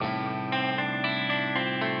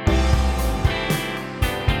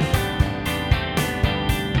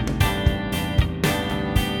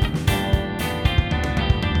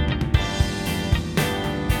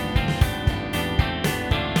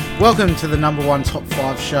Welcome to the number one top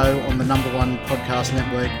 5 show on the number one podcast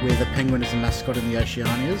network where the penguin is a mascot in the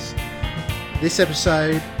Oceanias. This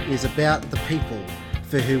episode is about the people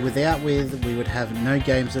for who without we would have no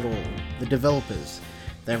games at all, the developers.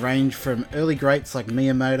 They range from early greats like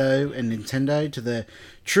Miyamoto and Nintendo to the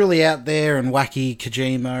truly out there and wacky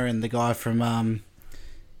Kojima and the guy from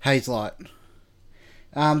Hazelight.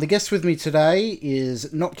 The guest with me today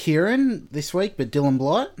is not Kieran this week, but Dylan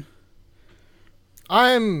Blight.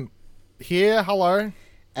 I'm here, hello.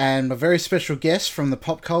 And a very special guest from the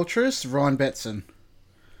pop culturist, Ryan Betson.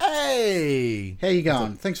 Hey! How you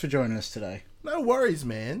going? Thanks for joining us today. No worries,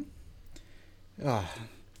 man. Oh.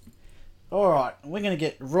 Alright, we're going to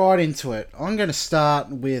get right into it. I'm going to start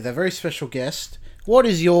with a very special guest. What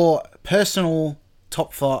is your personal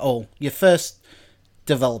top 5, your first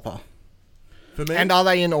developer? For me, And are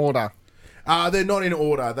they in order? they're not in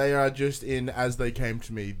order. They are just in as they came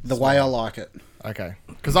to me. The way I like it. Okay.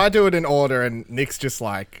 Because I do it in order and Nick's just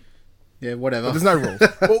like, Yeah, whatever. there's no rules.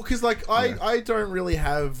 Well, because like I don't really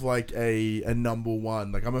have like a number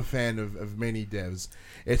one. Like I'm a fan of many devs.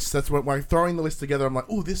 That's when like throwing the list together. I'm like,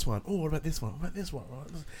 oh, this one. Oh, what about this one? What about this one?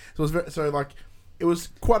 So it was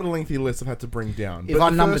quite a lengthy list I've had to bring down. If But I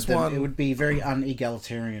the numbered first them, one, it would be very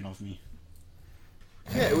unegalitarian of me.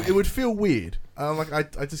 yeah, it would feel weird.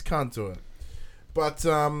 I just can't do it. But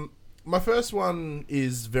my first one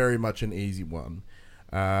is very much an easy one.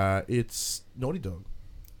 It's Naughty Dog.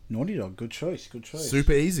 Naughty Dog, good choice, good choice.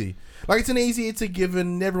 Super easy. Like, it's a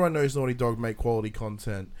given. Everyone knows Naughty Dog make quality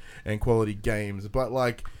content and quality games. But,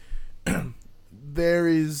 like, there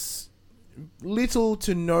is little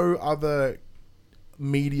to no other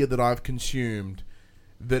media that I've consumed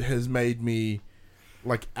that has made me,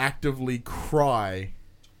 like, actively cry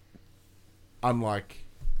unlike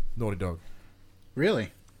Naughty Dog.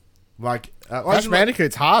 Really? Like, Crash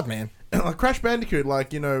Bandicoot's hard, man. like Crash Bandicoot, like,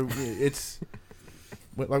 it's...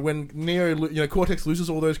 Like when Neo, Cortex loses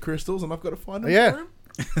all those crystals, and I've got to find them Yeah. for him.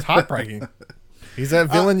 It's heartbreaking. He's a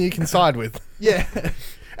villain you can side with. Yeah,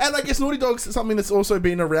 and I guess Naughty Dog's something that's also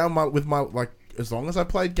been around with my like as long as I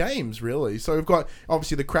played games, really. So we've got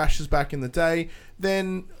obviously the Crashes back in the day.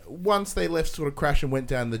 Then once they left sort of Crash and went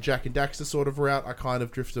down the Jack and Daxter sort of route, I kind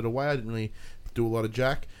of drifted away. I didn't really do a lot of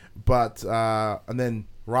Jack, but and then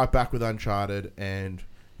right back with Uncharted and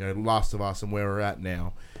Last of Us and where we're at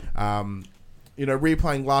now.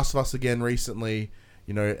 Replaying Last of Us again recently,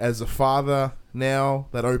 as a father now,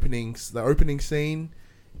 the opening scene,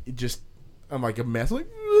 I'm like a mess, like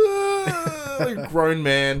a grown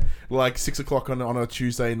man, like 6 o'clock on a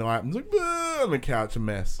Tuesday night, and like on the couch, a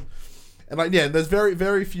mess. And like, yeah, there's very,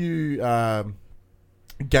 very few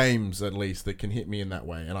games, at least, that can hit me in that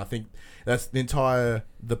way. And I think that's the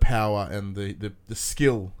power and the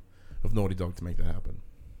skill of Naughty Dog to make that happen.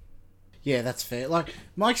 Yeah, that's fair. Like,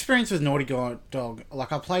 my experience with Naughty Dog,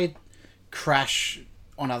 like, I played Crash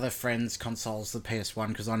on other friends' consoles, the PS1,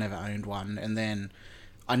 because I never owned one, and then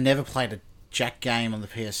I never played a Jack game on the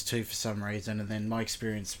PS2 for some reason, and then my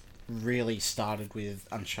experience really started with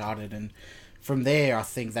Uncharted, and from there, I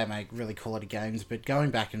think they make really quality games, but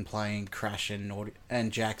going back and playing Crash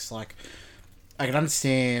and Jack's, like, I can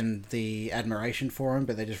understand the admiration for them,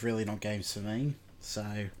 but they're just really not games for me,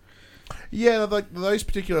 so... Yeah, like those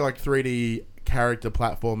particular like 3D character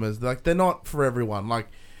platformers, like they're not for everyone. Like I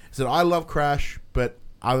said, I love Crash, but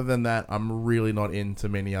other than that, I'm really not into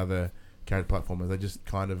many other character platformers. They just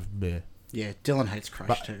kind of meh. Yeah, Dylan hates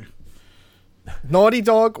Crash too. Naughty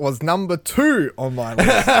Dog was number 2 on my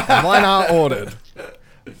list. Mine are ordered.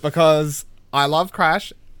 Because I love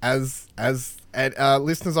Crash, as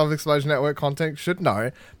listeners of Explosion Network content should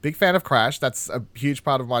know. Big fan of Crash. That's a huge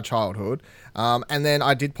part of my childhood. And then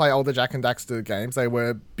I did play all the Jack and Daxter games. They were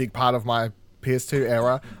a big part of my PS2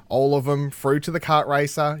 era. All of them through to the kart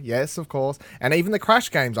racer. Yes, of course. And even the Crash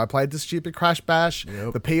games. I played the stupid Crash Bash.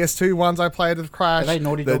 Yep. The PS2 ones I played of Crash. Are they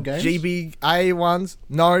Naughty Dog games? The GBA ones.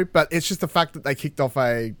 No, but it's just the fact that they kicked off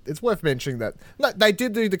it's worth mentioning that. No, they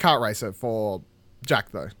did do the kart racer for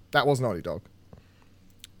Jack, though. That was Naughty Dog.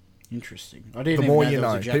 Interesting. I didn't The even more know you there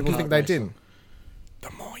was know. a Jack People Kart think they racer. didn't.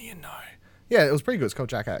 The more you know. Yeah, it was pretty good. It's called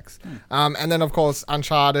Jack X. And then, of course,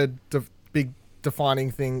 Uncharted, the big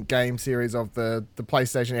defining game series of the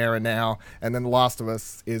PlayStation era now. And then The Last of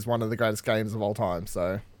Us is one of the greatest games of all time.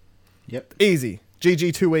 So, Yep. easy.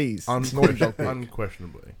 GG2Es. Naughty Dog pick.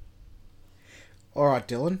 Unquestionably. All right,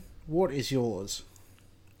 Dylan. What is yours?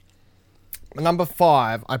 Number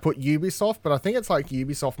 5, I put Ubisoft, but I think it's like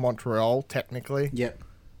Ubisoft Montreal, technically. Yep.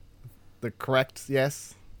 The correct,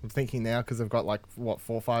 yes. I'm thinking now because they've got like, 4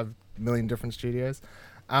 or 5 million different studios.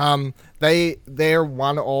 They're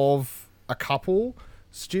one of a couple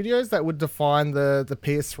studios that would define the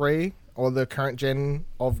PS3 or the current gen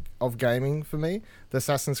of gaming for me. The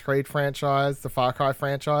Assassin's Creed franchise, the Far Cry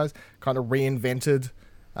franchise, kind of reinvented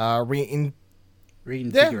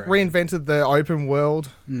reinvented the open world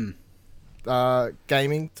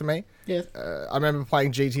gaming to me. Yeah. I remember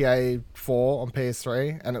playing GTA 4 on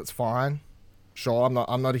PS3, and it's fine. Sure,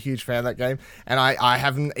 I'm not a huge fan of that game, and I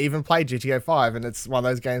haven't even played GTA 5, and it's one of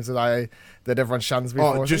those games that everyone shuns me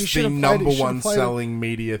for. Just the number one selling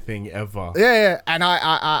media thing ever. Yeah, and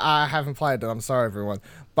I haven't played it. I'm sorry, everyone,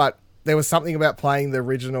 but there was something about playing the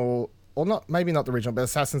original, or maybe not the original, but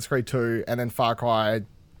Assassin's Creed 2, and then Far Cry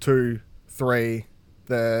 2, 3,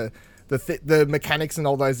 the mechanics and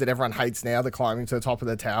all those that everyone hates now, the climbing to the top of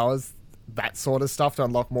the towers, that sort of stuff to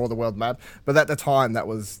unlock more of the world map. But at the time, that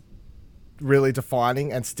was really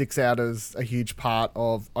defining and sticks out as a huge part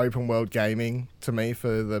of open world gaming to me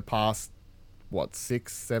for the past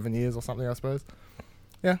 6-7 years or something, I suppose.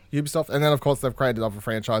 Yeah, Ubisoft. And then of course they've created other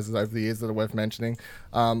franchises over the years that are worth mentioning,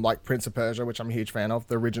 like Prince of Persia, which I'm a huge fan of,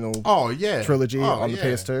 the original trilogy on the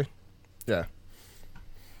PS2. Yeah.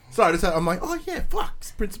 Sorry, I'm like, oh yeah, fuck,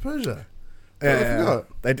 it's Prince of Persia. Yeah,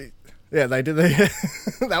 they did. Yeah, they did.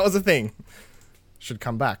 That was a thing. Should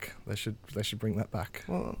come back. They should bring that back.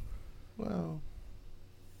 Well, why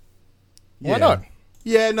not?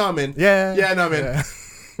 Yeah, no, I'm in. Yeah, no, I'm in. Yeah.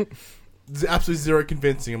 Absolutely zero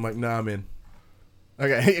convincing. I'm like, nah, I'm in.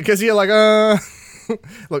 Okay, because you're like,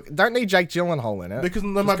 look, don't need Jake Gyllenhaal in it. Because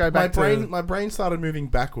my brain started moving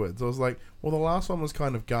backwards. I was like, well, the last one was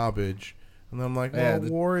kind of garbage. And then I'm like,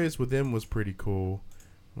 Warriors with them was pretty cool.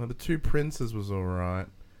 Well, the Two Princes was alright.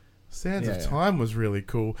 Sands of Time was really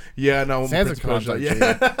cool. Yeah, no, Sands of Time.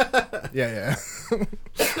 Yeah.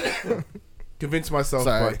 Convinced myself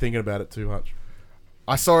by thinking about it too much.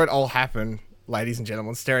 I saw it all happen, ladies and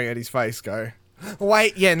gentlemen, staring at his face, go,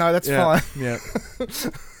 wait, that's fine. Yeah.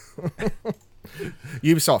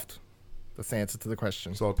 Ubisoft. That's the answer to the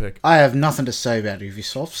question. Solid pick. I have nothing to say about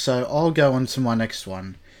Ubisoft, so I'll go on to my next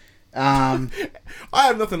one. I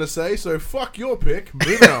have nothing to say, so fuck your pick.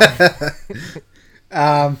 Moving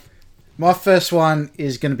on. My first one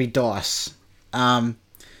is going to be DICE.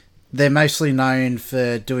 They're mostly known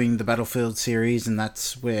for doing the Battlefield series, and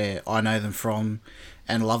that's where I know them from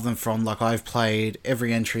and love them from. Like, I've played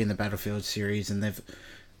every entry in the Battlefield series, and they've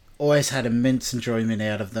always had immense enjoyment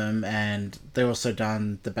out of them. And they've also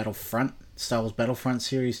done the Star Wars Battlefront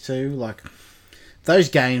series too. Like, those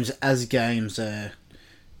games are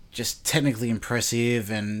just technically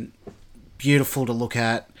impressive and beautiful to look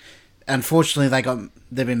at. Unfortunately,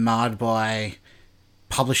 they've been marred by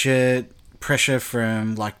publisher pressure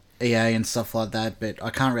from like EA and stuff like that, but I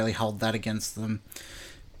can't really hold that against them.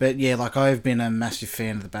 But yeah, like, I've been a massive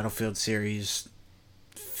fan of the Battlefield series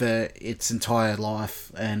for its entire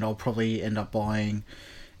life, and I'll probably end up buying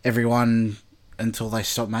every one until they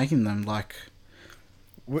stop making them. Like,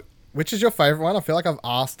 which is your favourite one? I feel like I've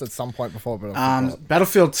asked at some point before, but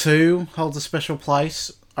Battlefield 2 holds a special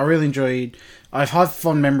place. I really enjoyed... I've had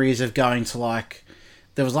fond memories of going to, like...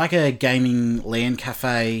 There was, like, a gaming LAN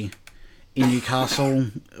cafe in Newcastle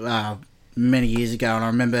many years ago, and I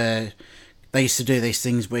remember they used to do these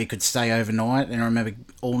things where you could stay overnight, and I remember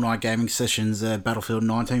all-night gaming sessions, Battlefield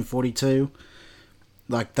 1942.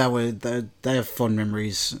 Like, they have fond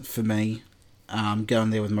memories for me,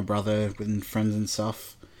 going there with my brother and friends and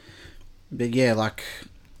stuff. But yeah, like,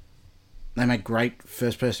 they make great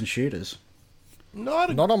first-person shooters.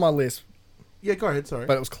 Not on my list. Yeah, go ahead, sorry.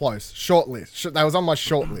 But it was close. Short list. That was on my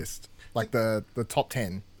short list. Like the top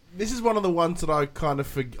 10. This is one of the ones that I kind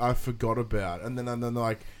of I forgot about. And then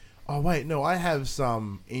like, oh wait, no, I have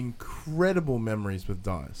some incredible memories with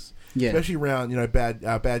DICE. Yeah. Especially around,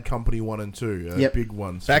 Bad Company 1 and 2. Big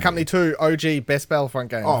ones. Bad Company 2, OG, best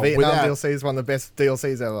Battlefront game. Vietnam DLC is one of the best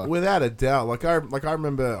DLCs ever. Without a doubt. Like I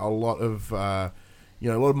remember a lot of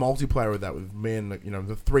a lot of multiplayer with that, with me and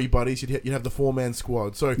the three buddies. You'd have the 4-man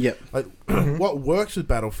squad. So like, what works with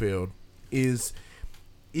Battlefield is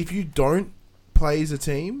if you don't play as a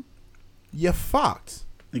team, you're fucked.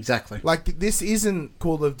 Exactly. Like, this isn't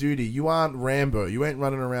Call of Duty. You aren't Rambo. You ain't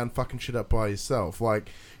running around fucking shit up by yourself. Like,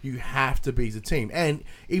 you have to be as a team. And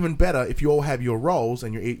even better, if you all have your roles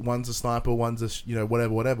and one's a sniper, one's a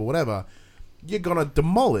whatever, you're gonna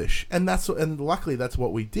demolish. And luckily that's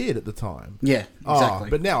what we did at the time. Yeah, exactly.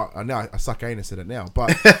 But now I suck anus at it now.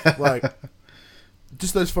 But like,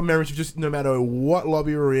 just those fun memories of just no matter what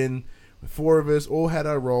lobby we're in, the 4 of us all had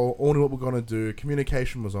our role, all knew what we're gonna do.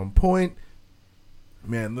 Communication was on point.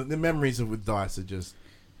 Man, the memories with DICE are just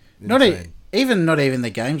insane. Not even the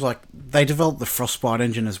games. Like, they developed the Frostbite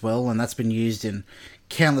engine as well, and that's been used in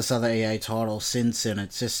countless other EA titles since. And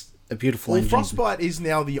it's a beautiful Well, engine. Frostbite is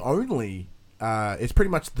now the only. It's pretty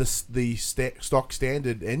much the stock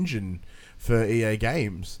standard engine for EA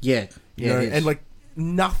games. Yeah, You yeah, know, it is. and like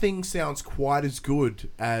nothing sounds quite as good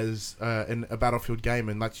as a Battlefield game,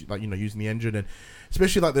 and that's like using the engine, and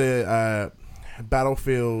especially like the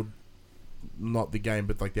Battlefield, not the game,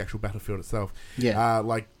 but like the actual Battlefield itself. Yeah.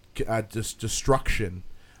 Just destruction.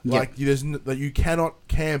 Yeah. Like you cannot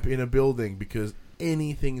camp in a building because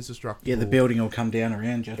anything is destructible. Yeah, the building will come down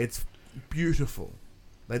around you. It's beautiful.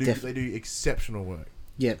 They do exceptional work.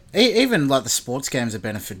 Yeah, even like the sports games are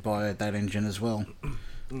benefited by that engine as well.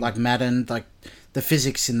 Like Madden, like the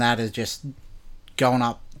physics in that is just going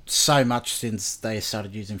up so much since they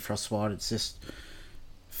started using Frostbite. It's just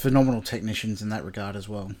phenomenal technicians in that regard as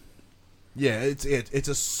well. Yeah, it's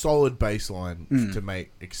a solid baseline to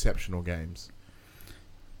make exceptional games.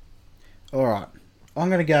 All right, I'm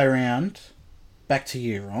going to go around. Back to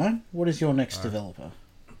you, Ryan. What is your next developer?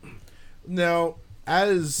 Now,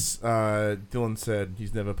 as Dylan said,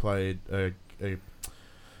 he's never played a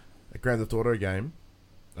Grand Theft Auto game,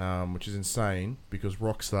 which is insane because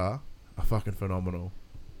Rockstar are fucking phenomenal.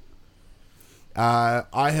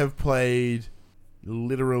 I have played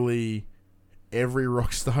literally every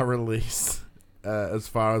Rockstar release as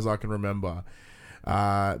far as I can remember.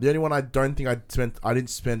 The only one I don't think I didn't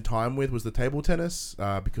spend time with was the table tennis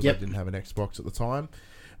because I didn't have an Xbox at the time.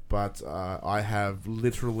 But I have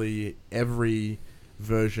literally every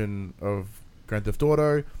version of Grand Theft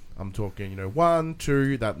Auto. I'm talking, 1,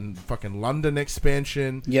 2, that fucking London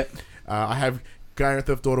expansion. Yep. I have Grand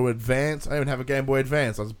Theft Auto Advance. I even have a Game Boy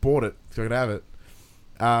Advance. I just bought it so I could have it.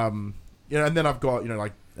 And then I've got,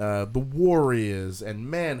 The Warriors and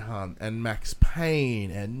Manhunt and Max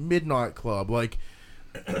Payne and Midnight Club. Like,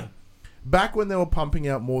 back when they were pumping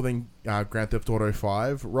out more than Grand Theft Auto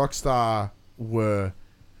 5, Rockstar were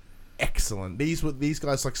excellent. These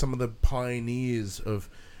guys like some of the pioneers of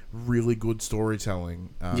really good storytelling,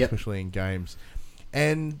 especially in games.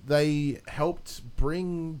 And they helped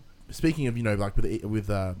bring, speaking of, like with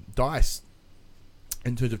DICE,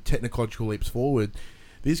 in terms of technological leaps forward,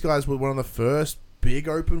 these guys were one of the first big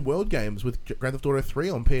open world games with Grand Theft Auto 3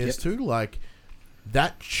 on PS2. Like,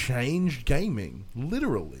 that changed gaming,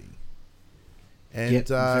 literally. And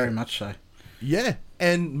very much so. Yeah,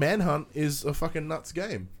 and Manhunt is a fucking nuts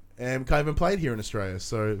game. And can't even play it here in Australia,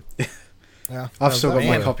 so... Yeah, I've still got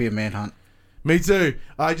my yeah. copy of Manhunt. Me too.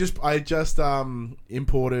 I just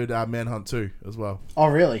imported Manhunt 2 as well, Oh,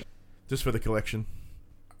 really? just for the collection.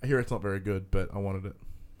 I hear it's not very good, but I wanted it.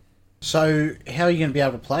 So, how are you going to be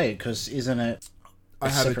able to play it? Because isn't it I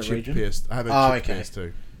have a separate chip region? PS. I have a Oh, chip okay.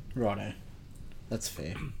 PS2. Righto. That's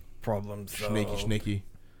fair. problems. Sneaky.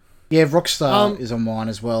 Yeah, Rockstar Um, is on mine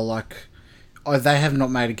as well. Like, they have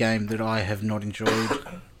not made a game that I have not enjoyed.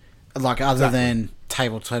 Like, other than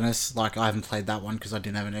table tennis. Like, I haven't played that one because I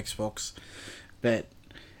didn't have an Xbox. But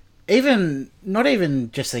not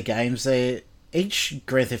even just their games, each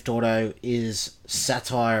Grand Theft Auto is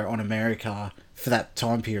satire on America for that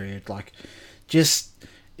time period. Like, just...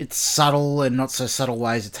 It's subtle and not so subtle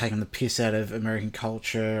ways of taking the piss out of American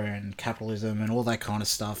culture and capitalism and all that kind of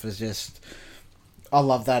stuff is just... I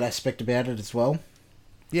love that aspect about it as well.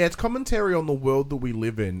 Yeah, its commentary on the world that we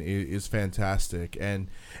live in is fantastic. And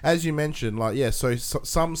as you mentioned, like, so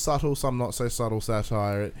some subtle, some not so subtle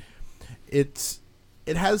satire. It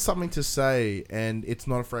has something to say, and it's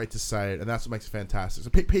not afraid to say it, and that's what makes it fantastic. So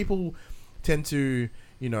people tend to,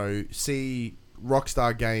 see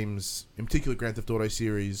Rockstar games, in particular Grand Theft Auto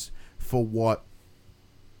series, for what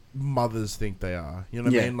mothers think they are. You know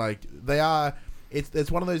what I mean? Like, they are... It's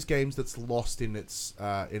one of those games that's lost in its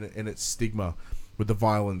in its stigma with the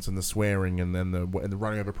violence and the swearing and then the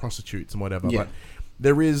running over prostitutes and whatever. Yeah.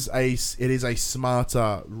 But it is a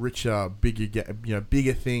smarter, richer,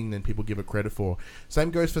 bigger thing than people give it credit for.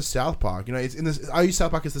 Same goes for South Park. It's in this. I use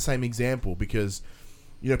South Park as the same example because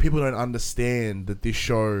people don't understand that this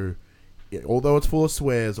show, although it's full of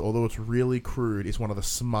swears, although it's really crude, it's one of the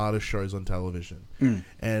smartest shows on television.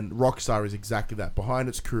 And Rockstar is exactly that. Behind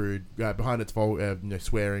its crude, behind its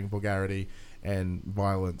swearing, vulgarity, and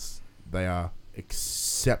violence, they are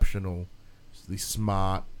exceptionally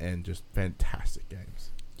smart and just fantastic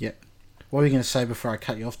games. Yeah. What were you going to say before I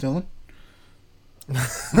cut you off, Dylan? I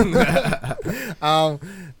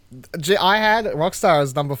had Rockstar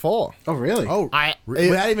as number 4. Oh, really? Oh, I-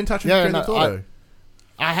 without even touching Grand Theft Auto.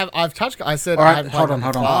 I've touched. I said. All right, I haven't hold played on.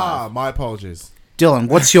 number Ah, my apologies. Dylan,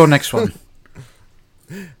 what's your next one?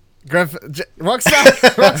 Rockstar.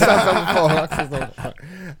 Rockstar's number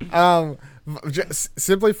 4.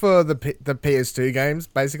 Simply for the PS2 games,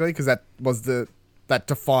 basically, because that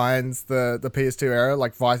defines the PS2 era.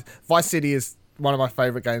 Like Vice City one of my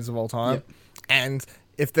favorite games of all time. Yep. And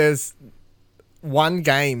if there's one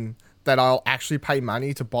game that I'll actually pay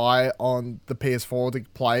money to buy on the PS4 to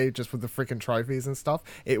play just with the freaking trophies and stuff,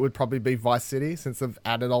 it would probably be Vice City, since they've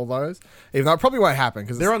added all those. Even though it probably won't happen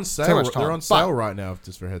because They're on too sale. much time. They're on sale But- right now,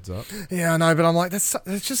 just for a heads up. Yeah, I know, but I'm like, that's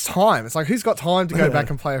just time. It's like, who's got time to go back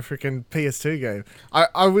and play a freaking PS2 game?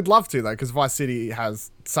 I would love to, though, because Vice City has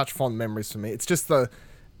such fond memories for me. It's just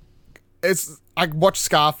I watch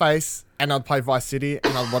Scarface and I'd play Vice City,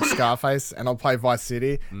 and I'd watch Scarface and I'd play Vice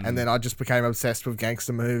City, and then I just became obsessed with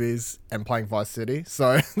gangster movies and playing Vice City.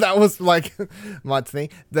 So that was like my thing.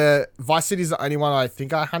 The Vice City is the only one I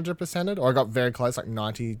think I 100%ed, or I got very close, like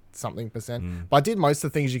 90-something%. But I did most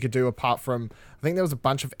of the things you could do, apart from, I think there was a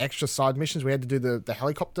bunch of extra side missions. We had to do the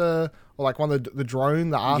helicopter, or like one of the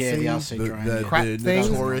drone, the RC. Yeah, the RC drone. The, yeah. crap the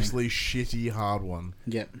thing. notoriously shitty hard one.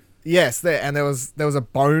 Yep. Yes, there was a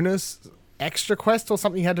bonus extra quest or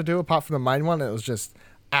something you had to do apart from the main one. It was just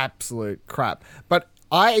absolute crap. But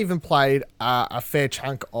I even played a fair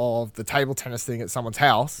chunk of the table tennis thing at someone's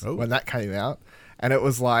house when that came out, and it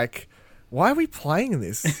was like, why are we playing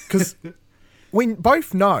this? Because we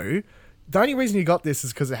both know the only reason you got this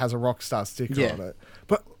is because it has a Rockstar sticker Yeah. on it.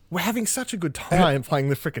 But we're having such a good time playing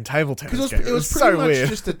the freaking table tennis Because game. it was so pretty much weird.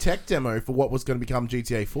 just a tech demo for what was going to become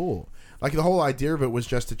GTA 4. Like, the whole idea of it was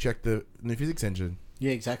just to check the new physics engine.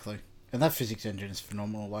 Yeah, exactly. And that physics engine is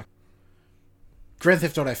phenomenal. Like, Grand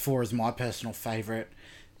Theft Auto 4 is my personal favourite,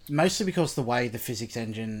 mostly because the way the physics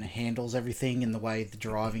engine handles everything and the way the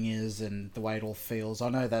driving is and the way it all feels. I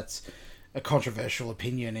know that's a controversial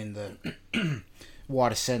opinion in the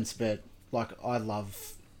wider sense, but like, I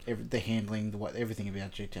love the handling, everything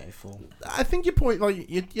about GTA 4. I think your point, like,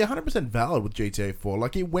 you're 100% valid with GTA 4.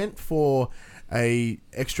 Like, it went for a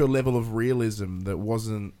extra level of realism that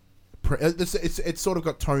wasn't... It's sort of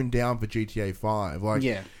got toned down for GTA 5. Like,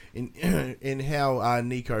 Yeah. in how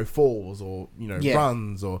Nico falls, or, you know, Yeah.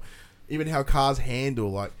 runs, or even how cars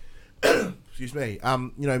handle, like... excuse me.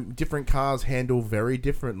 You know, different cars handle very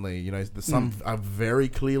differently. You know, some are very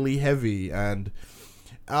clearly heavy, and...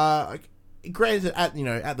 granted, at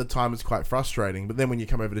the time it's quite frustrating, but then when you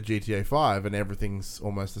come over to GTA 5 and everything's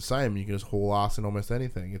almost the same, you can just haul ass in almost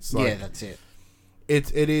anything. It's like, Yeah, that's it.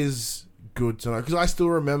 it is good to know, because I still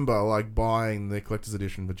remember like buying the collector's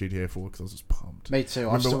edition for GTA 4 because I was just pumped. Me too. I've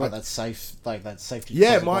Remember still what- got that safety.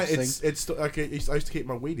 Yeah, deposit my box thing. it's like I used to keep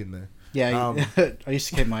my weed in there. Yeah, I used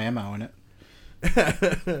to keep my ammo in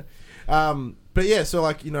it. But yeah, so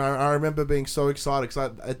like, you know, I remember being so excited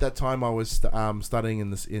because at that time I was studying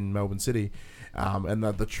in Melbourne City, and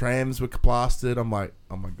the trams were plastered. I'm like,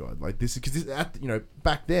 oh my god, like this is because you know,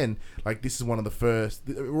 back then, like, this is one of the first.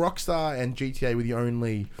 Rockstar and GTA were the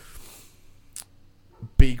only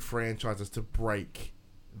big franchises to break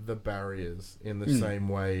the barriers in the same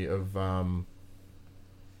way of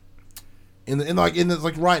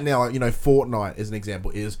like right now, like, you know, Fortnite as an example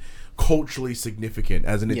is culturally significant,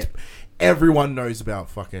 as in it's everyone knows about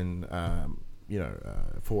fucking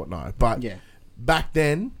Fortnite, but Yeah. back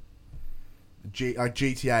then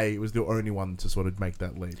GTA was the only one to sort of make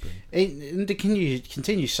that leap. And to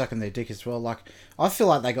continue sucking their dick as well. Like, I feel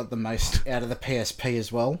like they got the most out of the PSP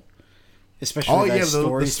as well, especially Oh, those yeah, the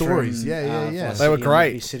stories. stories. From, Yeah. Vice They were City and great.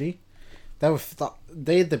 Liberty City.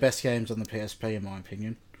 They're the best games on the PSP, in my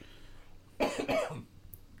opinion.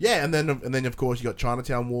 Yeah, and then of course you got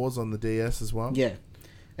Chinatown Wars on the DS as well. Yeah,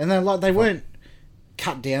 and they weren't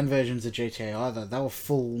cut down versions of GTA either. They were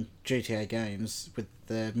full GTA games with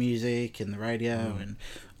the music and the radio and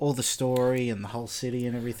all the story and the whole city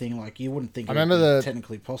and everything. Like, you wouldn't think I it would remember be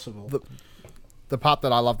technically possible. The part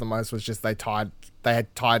that I loved the most was just they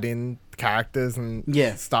had tied in characters and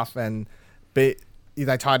Yeah. stuff, and they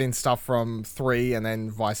tied in stuff from 3 and then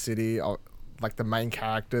Vice City, or like the main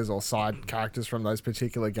characters or side characters from those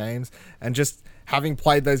particular games, and just having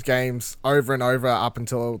played those games over and over up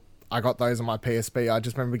until I got those on my PSP, I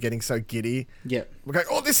just remember getting so giddy. Yeah. We're going,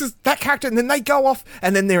 oh, this is that character, and then they go off,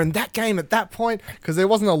 and then they're in that game at that point, because there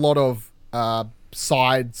wasn't a lot of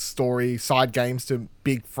side games to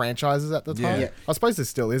big franchises at the time. Yeah. I suppose there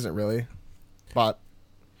still isn't really, but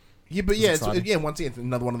Yeah, but yeah, exciting. once again,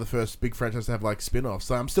 another one of the first big franchises to have like spin-offs.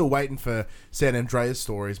 So I'm still waiting for San Andreas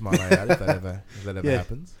stories my way out if that ever Yeah.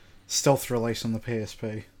 happens. Stealth release on the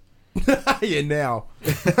PSP. Yeah, now.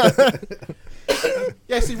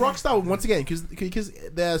 Yeah, see, Rockstar, once again, because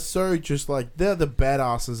they're so just like, they're the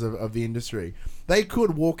badasses of the industry. They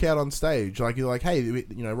could walk out on stage, like, you're like, hey, you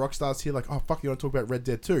know, Rockstar's here, like, oh, fuck, you want to talk about Red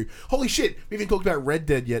Dead 2? Holy shit, we haven't talked about Red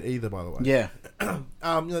Dead yet either, by the way. Yeah. You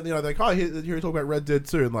know, they're like, oh, here we talk about Red Dead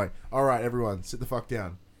 2, and like, all right, everyone, sit the fuck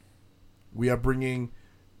down. We are creating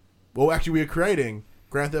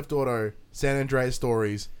Grand Theft Auto, San Andreas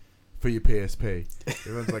stories for your PSP.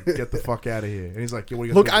 Everyone's like, get the fuck out of here. And he's like, yeah, what are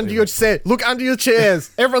you gonna Look do? under your chair. Look under your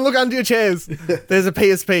chairs. Everyone, look under your chairs. There's a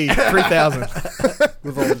PSP 3000.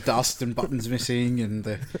 With all the dust and buttons missing and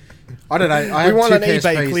the... I don't know. I We have won two on eBay,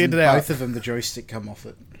 PSPs cleared and it out. both of them, the joystick come off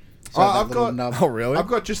it. So Oh, that I've little got- nub. Oh, really? I've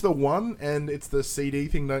got just the one, and it's the CD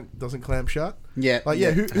thing that doesn't clamp shut. Yeah. Like, yeah,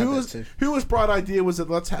 I have who that too. was bright idea was that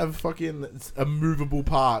let's have fucking a movable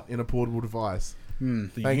part in a portable device. The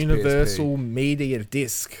Thanks, Universal Media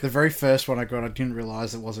Disc. The very first one I got, I didn't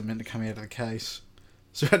realise it wasn't meant to come out of the case.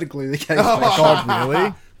 So I had to glue the case Oh, back God, really?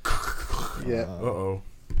 on. Yeah. Uh-oh.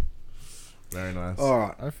 Very nice.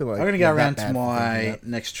 Alright. I feel like I'm going to you're go that around to bad for thinking my that.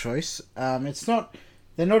 next choice. It's not...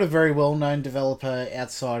 They're not a very well-known developer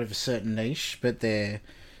outside of a certain niche, but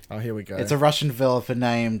Oh, here we go. it's a Russian developer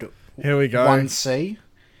named Here we go. 1C.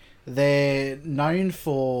 They're known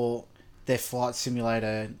for their flight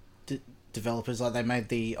simulator developers. Like, they made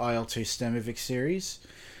the IL-2 Sturmovik series,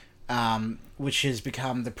 which has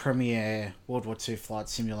become the premier World War II flight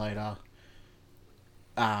simulator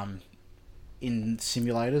in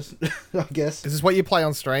simulators, I guess. Is this what you play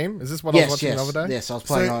on stream? Is this what I was watching yes, the other day? yes. I was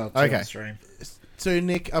playing So- IL-2 okay. on stream. So,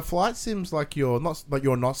 Nick, a flight sim's like your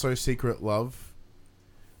not so secret love.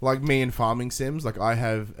 Like me and farming sims. Like, I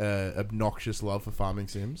have obnoxious love for farming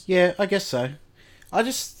sims. Yeah, I guess so. I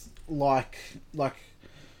just like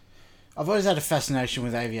I've always had a fascination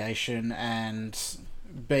with aviation, and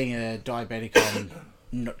being a diabetic,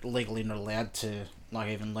 I'm legally not allowed to like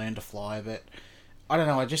even learn to fly. But I don't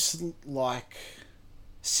know. I just like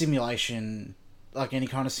simulation, like any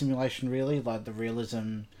kind of simulation, really. Like the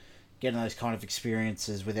realism, getting those kind of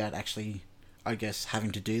experiences without actually, I guess,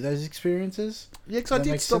 having to do those experiences. Yeah, because I That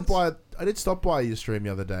did makes stop sense. by. I did stop by your stream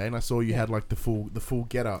the other day, and I saw you had like the full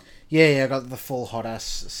get up. Yeah, I got the full hot ass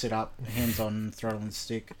sit up, hands on throttle and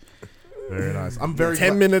stick. Very nice. I'm very 10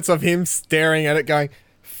 glad- minutes of him staring at it going,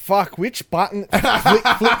 fuck, which button? Flick,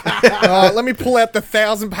 flick. Let me pull out the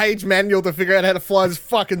 1,000-page manual to figure out how to fly this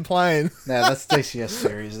fucking plane. No, that's DCS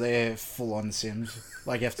series. They're full on sims.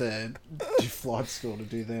 Like you have to do flight school to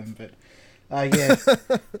do them. But yeah,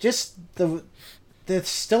 just there's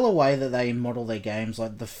still a way that they model their games.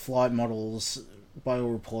 Like the flight models, by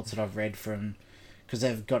all reports that I've read from, because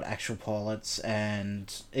they've got actual pilots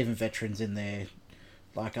and even veterans in there,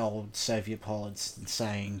 like old Soviet pilots,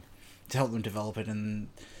 saying to help them develop it, and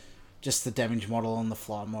just the damage model and the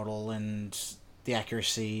flight model and the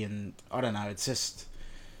accuracy, and I don't know. It's just,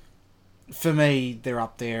 for me, they're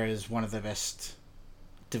up there as one of the best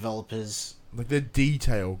developers. Like the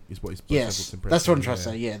detail is what is Yes, that's what I'm trying to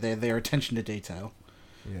say. Yeah, their attention to detail.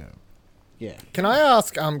 Yeah. Yeah. Can I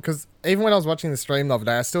ask, because even when I was watching the stream the other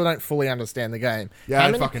day, I still don't fully understand the game. Yeah, How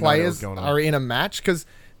I many fucking know what was players going on. are in a match? Because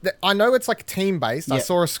I know it's like team-based. I Yeah.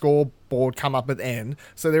 saw a scoreboard come up at the end.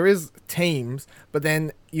 So there is teams, but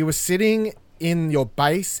then you were sitting in your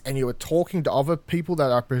base and you were talking to other people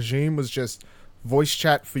that I presume was just voice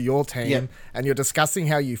chat for your team, Yep. and you're discussing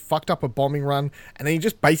how you fucked up a bombing run, and then you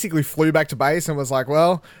just basically flew back to base and was like,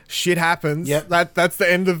 well, shit happens. Yep. That's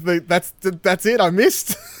the end of that's it. I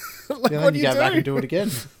missed. Like, Then what do you you go back do? and do it again.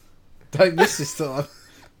 Don't miss this time.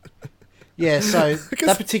 Yeah, so Because-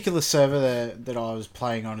 that particular server that I was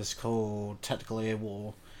playing on is called Tactical Air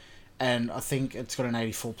War, and I think it's got an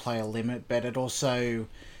 84 player limit, but it also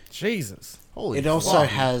Jesus, Holy. it also fuck.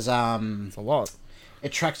 has it's a lot.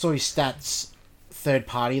 it tracks all your stats third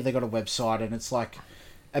party. They got a website, and it's like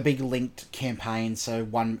a big linked campaign. So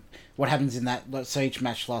what happens in that, let's say each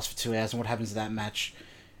match lasts for 2 hours, and what happens in that match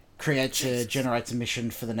generates a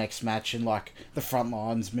mission for the next match, and like the front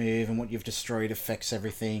lines move, and what you've destroyed affects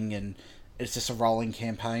everything, and it's just a rolling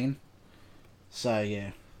campaign. So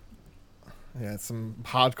yeah. Yeah, it's some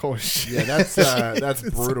hardcore shit. Yeah, that's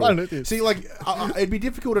It's brutal. fun, it is. See, like, it'd be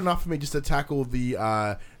difficult enough for me just to tackle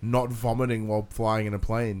the not vomiting while flying in a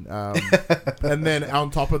plane, and then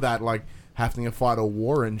on top of that, like having to fight a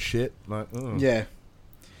war and shit. Like, ugh. Yeah.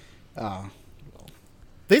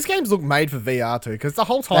 These games look made for VR too, because the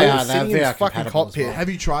whole time They you're are, they're sitting in this VR fucking compatible as cockpit. well. Have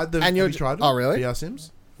you tried the? And have you're you tried it? oh, really? VR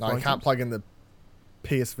Sims? No, you Flying can't sims? plug in the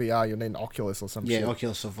PSVR. You'll need an Oculus or some Yeah, shit.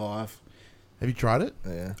 Oculus Survive. Have you tried it?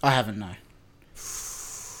 Yeah. I haven't, no.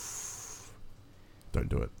 Don't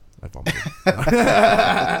do it. I vomited.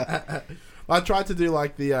 I tried to do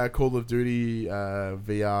like the Call of Duty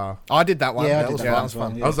VR. I did that one. Yeah, I that did was that fun. one as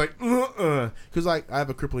well, yeah. I was like, because like I have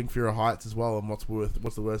a crippling fear of heights as well, and what's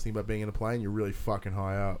the worst thing about being in a plane? You're really fucking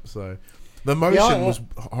high up. So the motion was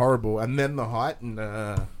horrible, and then the height, and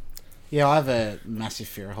Yeah, I have a massive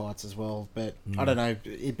fear of heights as well, but I don't know,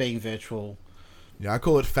 it being virtual. yeah, I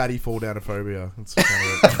call it fatty fall down phobia. That's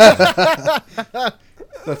kind of it.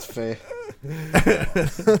 That's fair.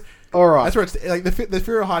 All right. That's where it's like the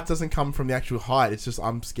fear of heights doesn't come from the actual height. It's just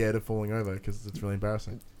I'm scared of falling over because it's really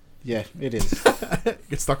embarrassing. Yeah, it is.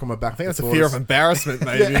 Get stuck on my back. I think that's a fear of embarrassment,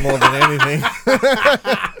 maybe, more than anything.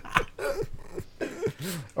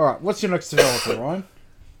 All right, what's your next developer,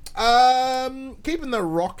 Ryan? Keeping the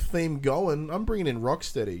rock theme going, I'm bringing in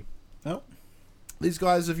Rocksteady. Oh. These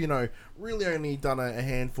guys have, really only done a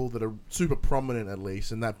handful that are super prominent, at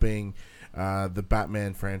least, and that being the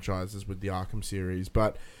Batman franchises with the Arkham series.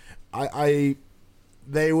 But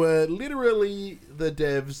they were literally the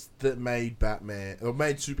devs that made Batman or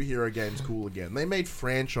made superhero games cool again. They made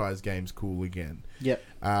franchise games cool again. Yep.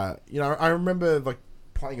 I remember like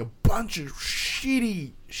playing a bunch of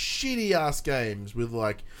shitty ass games with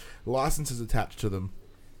like licenses attached to them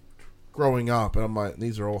growing up, and I'm like,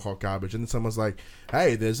 these are all hot garbage. And then someone's like,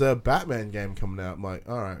 hey, there's a Batman game coming out. I'm like,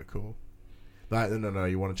 all right, cool. Like, no,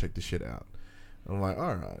 you want to check this shit out. I'm like,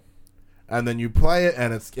 all right. And then you play it,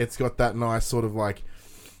 and it's got that nice sort of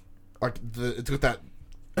it's got that.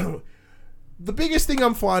 The biggest thing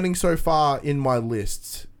I'm finding so far in my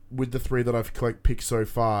lists with the three that I've picked so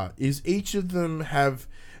far is each of them have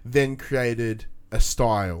then created a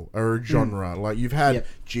style or a genre. Like you've had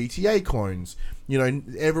GTA clones.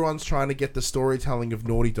 Everyone's trying to get the storytelling of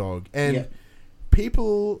Naughty Dog, and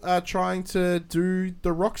people are trying to do the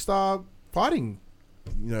Rockstar fighting,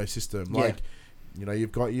 system. Like,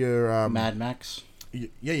 you've got your Mad Max.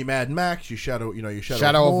 Your Mad Max, your Shadow, your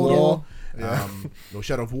Shadow of War. Or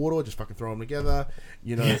Shadow of Water, just fucking throw them together.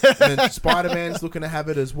 And then Spider-Man's looking to have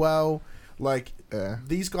it as well. Like,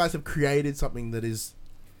 these guys have created something that is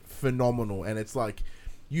phenomenal, and it's like,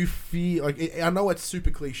 you feel like, I know it's super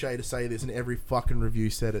cliche to say this, and every fucking review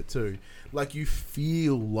said it too. Like, you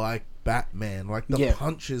feel like Batman, like the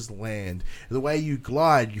punches land, the way you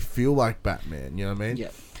glide, you feel like Batman. You know what I mean?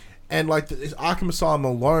 Yeah. And like Arkham Asylum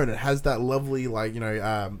alone, it has that lovely like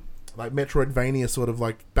Metroidvania sort of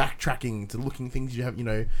like backtracking to looking things you have.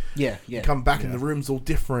 You come back and the room's all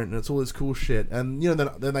different, and it's all this cool shit. And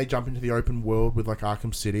then they jump into the open world with like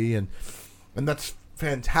Arkham City, and that's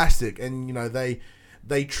fantastic. And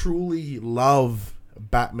they truly love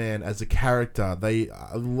Batman as a character. They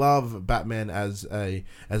love Batman as a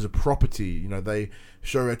property. They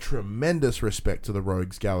show a tremendous respect to the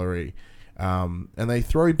Rogues Gallery. And they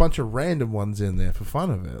throw a bunch of random ones in there for fun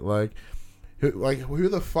of it. Like who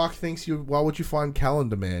the fuck thinks why would you find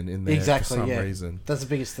Calendar Man in there for some reason? That's the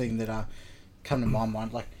biggest thing that come to my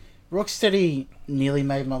mind. Like, Rocksteady nearly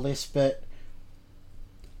made my list, but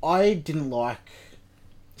I didn't like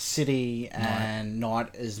City and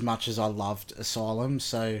Night as much as I loved Asylum,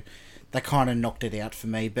 so they kind of knocked it out for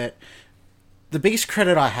me. But the biggest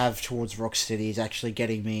credit I have towards Rocksteady is actually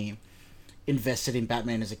getting me invested in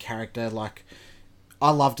Batman as a character. Like, I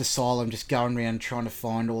loved Asylum, just going around trying to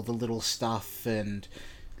find all the little stuff, and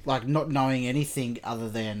like not knowing anything other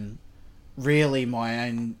than really my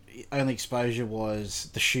only exposure was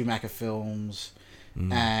the Schumacher films,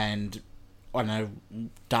 and I don't know,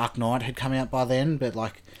 Dark Knight had come out by then, but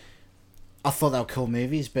like I thought they were cool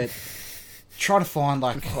movies, but trying to find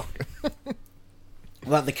like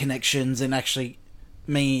the connections, and actually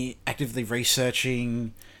me actively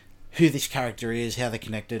researching who this character is, how they're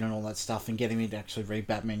connected, and all that stuff, and getting me to actually read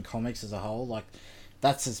Batman comics as a whole, like,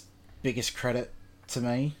 that's his biggest credit to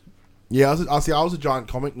me. Yeah, I was a giant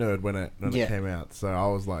comic nerd when it came out, so I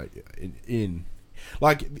was like in.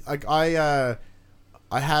 Like I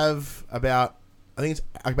have about, I think it's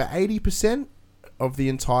about 80% of the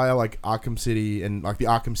entire like Arkham City and like the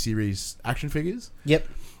Arkham series action figures. Yep.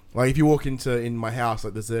 Like if you walk in my house,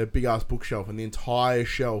 like there's a big ass bookshelf, and the entire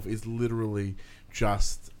shelf is literally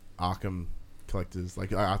just Arkham collectors, like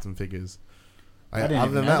Arkham figures. Other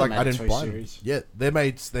than that, like I didn't buy them. Yeah, they're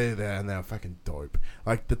there, and they're fucking dope.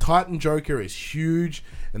 Like the Titan Joker is huge,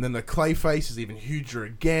 and then the Clayface is even huger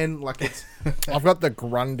again. Like it's. I've got the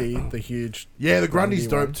Grundy, the huge. Yeah, the Grundy's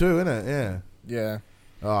dope too, isn't it? Yeah. Yeah.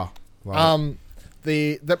 Oh. Wow.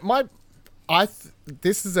 This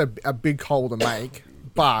is a big call to make,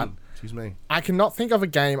 but excuse me, I cannot think of a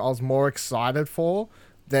game I was more excited for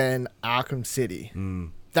than Arkham City.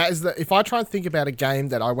 That is if I try and think about a game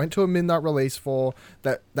that I went to a midnight release for,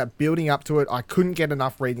 that building up to it, I couldn't get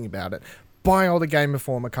enough reading about it. Buying all the Game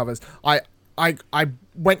Informer covers. I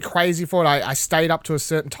went crazy for it. I stayed up to a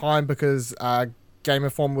certain time because Game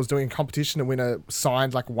Informer was doing a competition to win a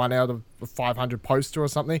signed like 1 out of 500 poster or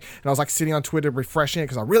something, and I was like sitting on Twitter refreshing it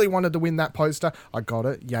because I really wanted to win that poster. I got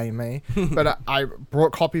it, yay me. But I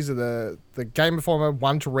brought copies of the Game Informer,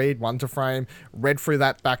 one to read, one to frame, read through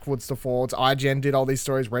that backwards to forwards. IGN did all these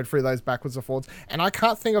stories, read through those backwards to forwards, and I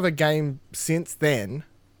can't think of a game since then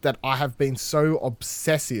that I have been so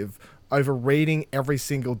obsessive over reading every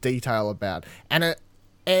single detail about. And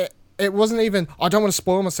it wasn't even, I don't want to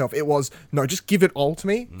spoil myself. It was, no, just give it all to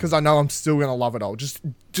me because I know I'm still going to love it all. Just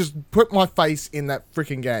put my face in that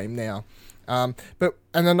freaking game now. And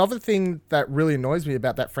another thing that really annoys me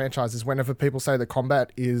about that franchise is whenever people say the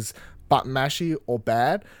combat is button mashy or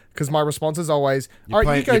bad, because my response is always, all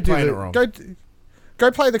right, go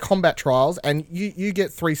play the combat trials and you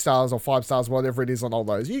get 3 stars or 5 stars, whatever it is on all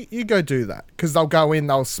those. You go do that because they'll go in,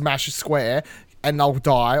 they'll smash a square and they'll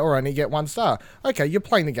die or only get 1 star. Okay, you're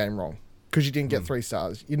playing the game wrong because you didn't get 3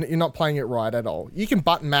 stars. You're not playing it right at all. You can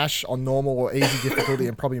button mash on normal or easy difficulty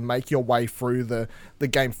and probably make your way through the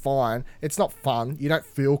game fine. It's not fun. You don't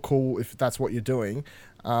feel cool if that's what you're doing.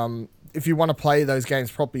 If you want to play those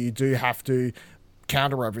games properly, you do have to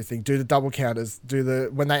counter everything, do the double counters,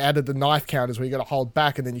 when they added the knife counters where you got to hold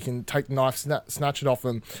back and then you can take the knife, snatch it off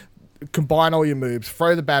them, combine all your moves,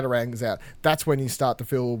 throw the batarangs out. That's when you start to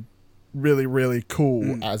feel really, really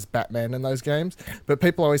cool as Batman in those games. But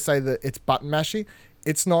people always say that it's button mashy.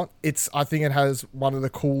 It's not. I think it has one of the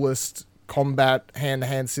coolest combat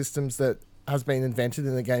hand-to-hand systems that has been invented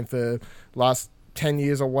in the game for last 10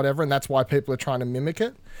 years or whatever, and that's why people are trying to mimic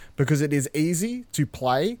it, because it is easy to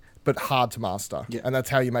play but hard to master. Yeah. And that's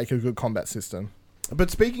how you make a good combat system.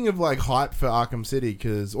 But speaking of like hype for Arkham City,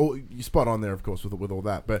 because you spot on there, of course, with all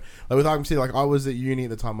that. But like, with Arkham City, like I was at uni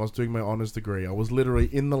at the time. I was doing my honors degree. I was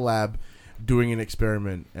literally in the lab doing an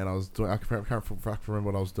experiment, and I can't remember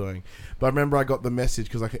what I was doing. But I remember I got the message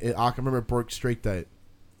because I remember it broke street date.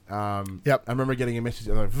 Yep. I remember getting a message.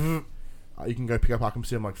 I was like, you can go pick up Arkham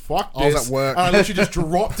City. I'm like, fuck this. I was at work. And I literally just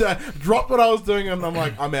dropped what I was doing, and I'm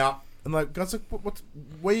like, I'm out. And like, guys, like, what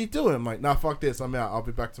are you doing? I'm like, nah, fuck this. I'm out. I'll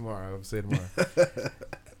be back tomorrow. I'll see you tomorrow. And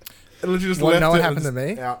literally just left know what it happened to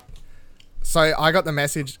me? Out. So I got the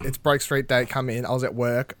message, it's broke street date, come in. I was at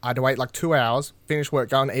work. I had to wait like 2 hours, finish work,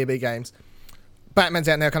 go on EB Games. Batman's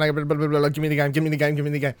out now. Can I give me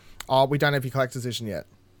the game. Oh, we don't have your collector's edition yet.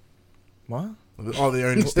 What? Oh, the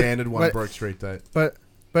only standard one broke street date.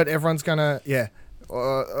 But everyone's gonna,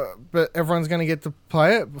 but everyone's gonna get to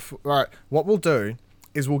play it. Right. What we'll do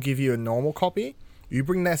is we'll give you a normal copy. You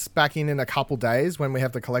bring this back in a couple days when we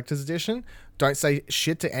have the collector's edition. Don't say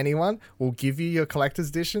shit to anyone. We'll give you your collector's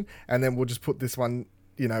edition, and then we'll just put this one,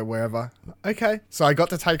 wherever. Okay. So I got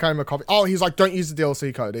to take home a copy. Oh, he's like, don't use the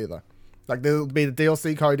DLC code either. Like there'll be the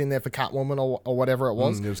DLC code in there for Catwoman or whatever it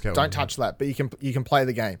was. Don't touch that, but you can play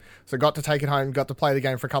the game. So got to take it home, got to play the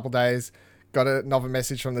game for a couple days, got another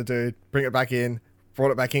message from the dude, bring it back in,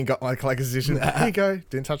 brought it back in, got my collector's edition. There you go.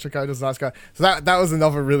 Didn't touch the code. It was a nice guy. So that was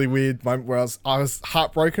another really weird moment where I was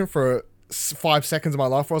heartbroken for 5 seconds of my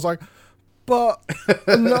life where I was like, but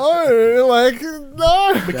no, like,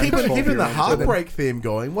 no. But keeping the heartbreak theme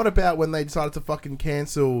going, what about when they decided to fucking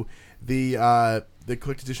cancel the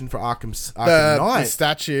collector's edition for Arkham Knight? The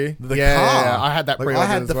statue. The car. Yeah, I had that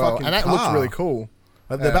pre-ordered as well. And that car. looked really cool.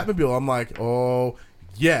 The Batmobile, I'm like, oh,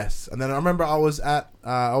 yes. And then I remember I was at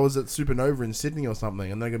Supernova in Sydney or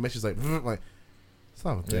something, and then I got a message like,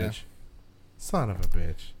 son of a bitch. Yeah. Son of a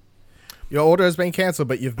bitch. Your order has been cancelled,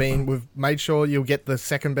 but we've made sure you'll get the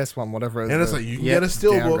second best one, whatever it is. And it's like, you can get a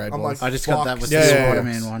steelbook. I'm like, I just got that with the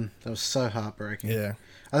Spider-Man one. That was so heartbreaking. Yeah.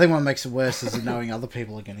 I think what makes it worse is knowing other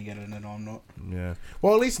people are going to get it and I'm not. Yeah.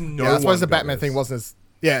 Well, at least no one. I suppose the got Batman this. thing wasn't as...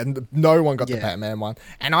 Yeah, no one got the Batman one.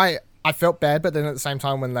 And I felt bad, but then at the same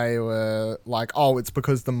time when they were like, oh, it's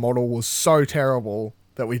because the model was so terrible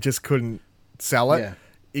that we just couldn't sell it. Yeah.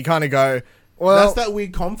 You kind of go, well... That's that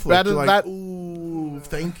weird conflict. Ooh,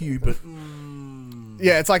 thank you, but...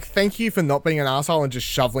 Yeah, it's like, thank you for not being an asshole and just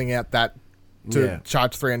shoveling out that to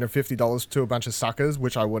charge $350 to a bunch of suckers,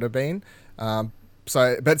 which I would have been.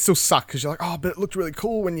 But it still sucked because you're like, oh, but it looked really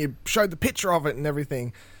cool when you showed the picture of it and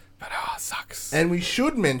everything. But, it sucks. And we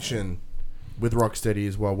should mention with Rocksteady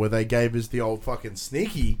as well, where they gave us the old fucking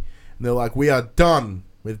sneaky, and they're like, we are done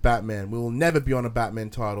with Batman. We will never be on a Batman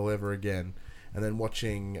title ever again. And then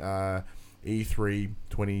watching E3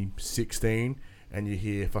 2016... and you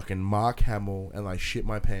hear fucking Mark Hamill, and I shit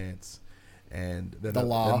my pants, and then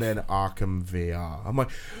Arkham VR. I'm like,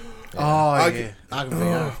 Arkham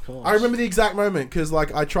VR, of course. I remember the exact moment because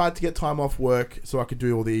like I tried to get time off work so I could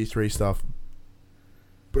do all the E3 stuff,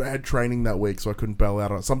 but I had training that week, so I couldn't bail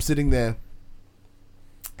out on it. So I'm sitting there,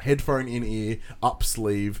 headphone in ear, up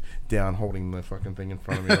sleeve, down, holding the fucking thing in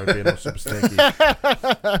front of me, like being all super stinky.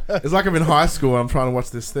 It's like I'm in high school and I'm trying to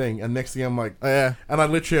watch this thing, and next thing I'm like, and I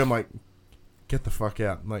literally I'm like, get the fuck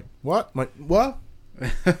out. I'm like, what? I'm like, what?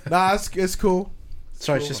 Nah, it's cool.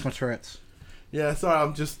 Sorry, cool. it's just my Tourette's. Yeah, sorry,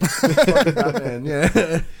 I'm just fucking Batman,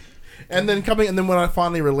 yeah. And then when I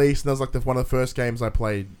finally released, and that was like one of the first games I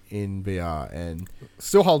played in VR, and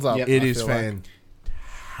Still holds up. Yep. it I is feel like-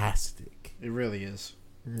 fantastic. It really is.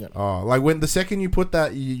 Oh, like when the second you put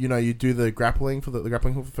that, you do the grappling for the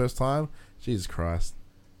grappling hook for the first time. Jesus Christ!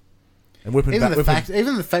 And whipping Even back,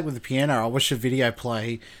 the fact with the piano, I watched a video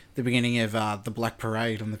play the beginning of the Black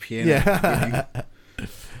Parade on the piano. yeah.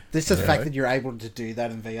 This the fact that you're able to do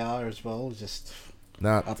that in VR as well. Just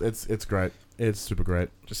No, it's great. It's super great.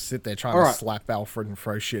 Just sit there trying All to right. slap Alfred and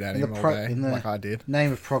throw shit at In the him all pro- day, in the- like I did.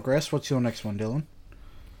 name of progress. What's your next one, Dylan?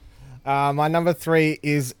 My number 3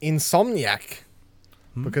 is Insomniac.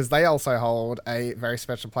 Because they also hold a very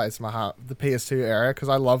special place in my heart, the PS2 era, because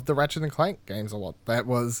I loved the Ratchet and Clank games a lot. That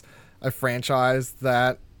was a franchise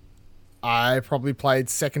that I probably played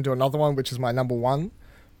second to another one, which is my number 1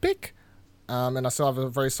 pick. And I still have a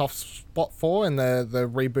very soft spot for. And the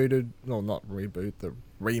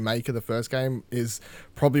remake of the first game is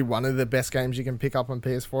probably one of the best games you can pick up on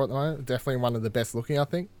PS4 at the moment. Definitely one of the best looking, I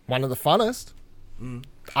think. One of the funnest.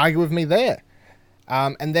 Argue with me there.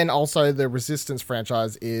 And then also the Resistance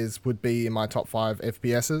franchise would be in my top 5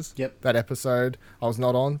 FPSs. Yep. That episode I was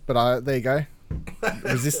not on, but there you go.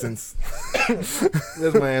 Resistance.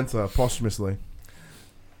 There's my answer posthumously.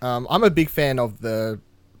 I'm a big fan of the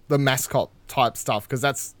mascot type stuff because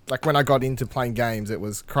that's like when I got into playing games, it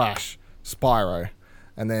was Crash, Spyro,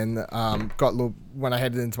 and then when I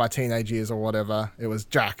headed into my teenage years or whatever, it was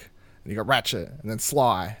Jack, and you got Ratchet, and then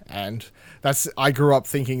Sly, and I grew up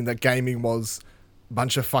thinking that gaming was a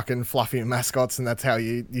bunch of fucking fluffy mascots, and that's how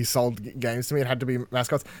you sold games to me. It had to be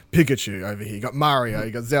mascots. Pikachu over here, you got Mario,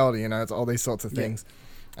 you got Zelda, it's all these sorts of things.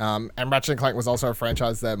 And Ratchet and Clank was also a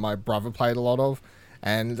franchise that my brother played a lot of,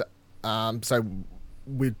 and so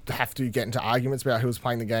we'd have to get into arguments about who was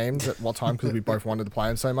playing the games at what time because we both wanted to play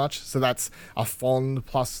them so much. So that's a fond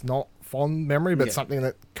plus not fond memory, but something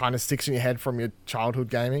that kind of sticks in your head from your childhood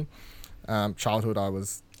gaming. Childhood, I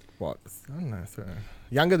was, I don't know,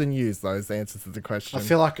 younger than you, though, is the answer to the question. I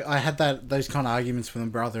feel like I had those kind of arguments with my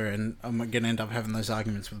brother, and I'm going to end up having those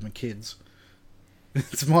arguments with my kids.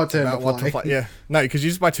 It's my turn about to what play. to play. Yeah. No, because you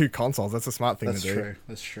just buy 2 consoles. That's a smart thing That's to do. true.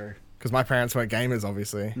 That's true. Because my parents weren't gamers,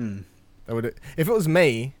 obviously. Mm. They would, if it was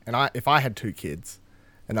me, and if I had 2 kids,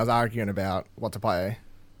 and I was arguing about what to play,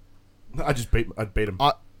 I'd beat him.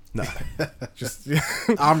 No. just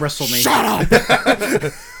Arm wrestle me. shut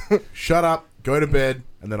up. Shut up, go to bed,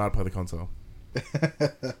 and then I'd play the console.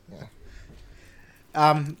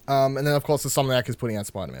 And then of course the Insomniac is putting out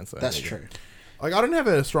Spider-Man. So That's there you go. true. Like, I don't have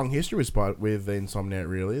a strong history with Insomniac,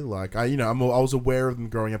 really. Like, I was aware of them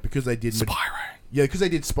growing up because they did Spyro. Yeah, because they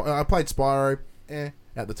did. I played Spyro.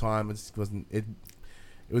 At the time, it just wasn't. It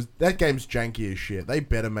was that game's janky as shit. They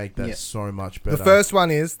better make that so much better. The first one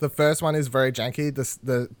is very janky.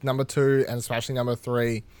 The number 2 and especially number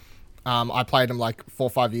 3. I played them like 4 or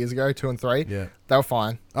 5 years ago, 2 and 3. Yeah. They were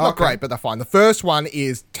fine. Oh, Not okay. great, but they're fine. The first one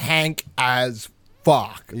is tank as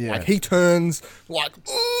fuck. Yeah. Like he turns like,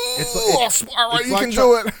 It's Spyro, it's you like can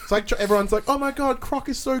do it. It's like everyone's like, oh my god, Croc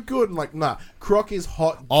is so good. And like, nah, Croc is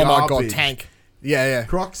hot. Oh my god, garbage. tank. Yeah.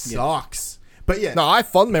 Croc sucks. But yeah. No, I have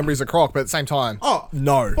fond memories of Croc, but at the same time, Oh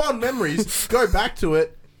no. Fond memories. Go back to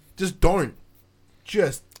it. Just don't.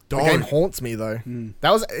 Just The don't. game haunts me though.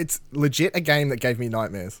 It's legit a game that gave me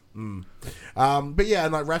nightmares. But yeah,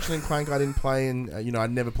 and like Ratchet and Clank, I didn't play, and I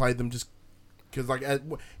never played them just because like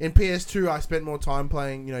in PS2, I spent more time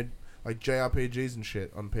playing like JRPGs and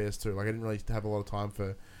shit on PS2. Like I didn't really have a lot of time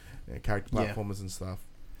for character platformers and stuff.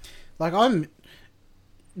 Like, I'm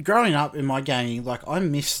growing up in my gaming, like, I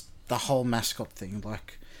missed the whole mascot thing.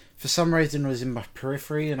 Like, for some reason it was in my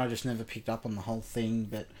periphery and I just never picked up on the whole thing.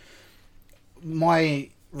 But my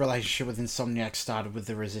relationship with Insomniac started with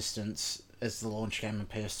the Resistance as the launch game on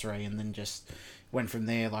PS3, and then just went from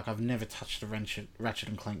there. Like, I've never touched a Ratchet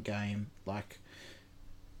and Clank game. Like,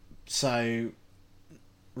 so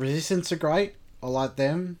Resistance are great. I like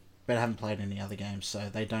them, but I haven't played any other games, so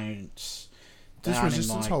they don't. They Does aren't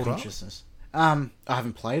Resistance in my hold up? consciousness. I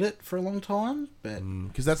haven't played it for a long time, but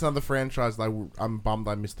Because that's another franchise that I'm bummed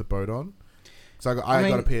I missed the boat on. So I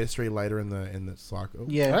got a PS3 later in the cycle. I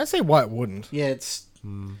yeah, don't see why it wouldn't. yeah, it's.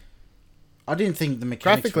 I didn't think the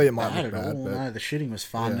mechanics Graphically, were it might bad look at bad, all. but- No, the shooting was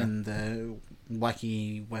fun Yeah. and the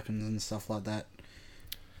wacky weapons and stuff like that.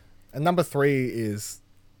 And number 3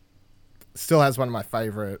 still has one of my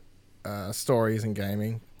favorite stories in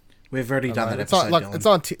gaming. We've already done that It's episode. not like Dylan. it's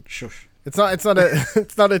not. Shush. It's not a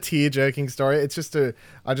it's not a tear jerking story. It's just it's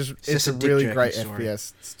just a a dick really jerking great story.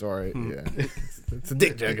 FPS story. Yeah, it's a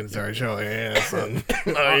dick jerking story. Sure, yeah, son.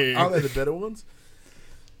 Aren't they the better ones?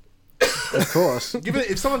 Of course.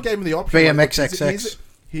 If someone gave me the option, BMXXX.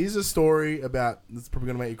 here's a story about that's probably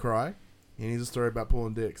gonna make you cry, and here's a story about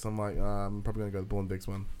pulling dicks. I'm like, I'm probably gonna go with the pulling dicks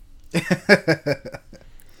one.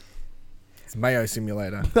 It's Mayo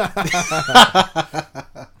Simulator.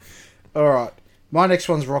 All right. My next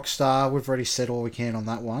one's Rockstar. We've already said all we can on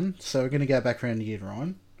that one. So we're going to go back around to you,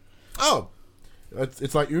 Ryan. Oh,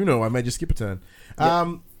 it's like Uno. I made you skip a turn.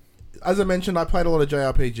 Yep. As I mentioned, I played a lot of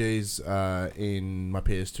JRPGs in my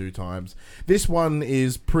PS2 times. This one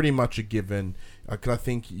is pretty much a given. Because I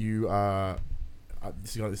think you are...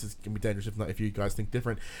 this is going to be dangerous if you guys think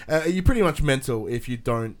different. You're pretty much mental if you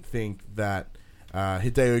don't think that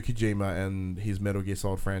Hideo Kojima and his Metal Gear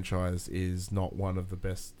Solid franchise is not one of the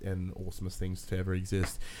best and awesomest things to ever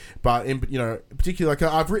exist. But in particular, like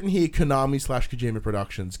I've written here Konami/Kojima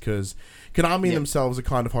Productions because Konami themselves are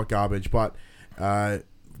kind of hot garbage. But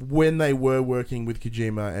when they were working with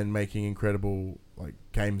Kojima and making incredible like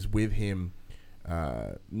games with him,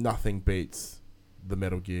 nothing beats the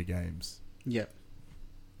Metal Gear games. Yep.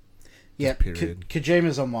 Yeah, period.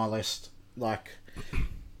 Kojima's on my list. Like,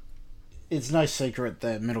 it's no secret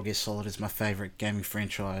that Metal Gear Solid is my favourite gaming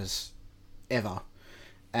franchise ever.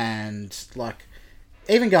 And, like,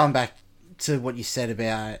 even going back to what you said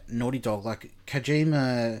about Naughty Dog, like,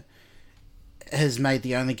 Kojima has made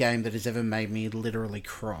the only game that has ever made me literally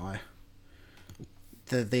cry.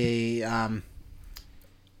 I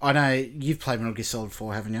know you've played Metal Gear Solid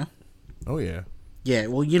 4, haven't you? Oh, yeah. Yeah,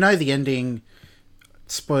 well, you know the ending...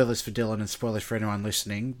 Spoilers for Dylan and spoilers for anyone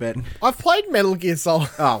listening, but... I've played Metal Gear Solid.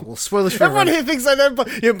 Oh, well, spoilers for Everyone here thinks I don't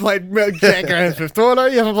play... You haven't played Grand Theft Auto,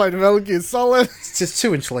 you haven't played Metal Gear Solid. It's just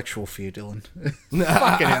too intellectual for you, Dylan.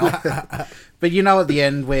 Fucking hell. But you know at the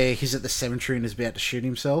end where he's at the cemetery and is about to shoot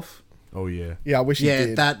himself? Oh, yeah. Yeah, I wish he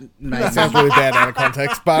did. That made That sounds really bad out of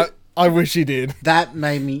context, but I wish he did. that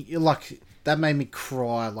made me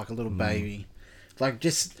cry like a little baby. Like,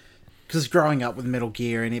 just... Because growing up with Metal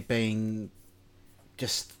Gear and it being...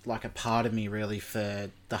 just like a part of me really for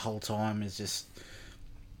the whole time is just,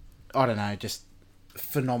 I don't know, just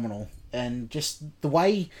phenomenal. And just the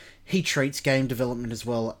way he treats game development as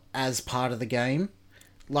well as part of the game,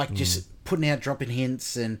 like just putting out, dropping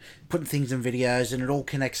hints and putting things in videos, and it all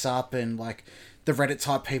connects up, and like the Reddit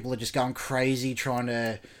type people are just going crazy trying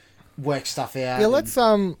to work stuff out. Yeah, let's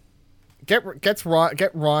get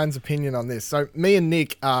Ryan's opinion on this. So me and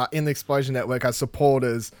Nick in the Explosion Network are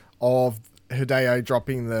supporters of Hideo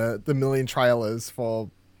dropping the million trailers for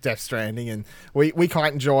Death Stranding, and we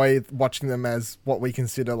quite enjoy watching them as what we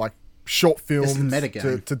consider like short films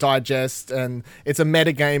to digest, and it's a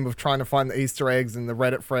meta game of trying to find the Easter eggs and the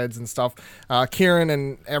Reddit threads and stuff. Kieran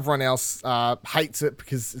and everyone else hates it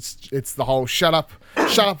because it's the whole shut up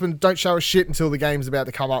and don't show us shit until the game's about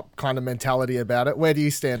to come up kind of mentality about it. Where do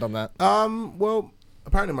you stand on that? Well,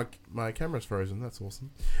 apparently my camera's frozen. That's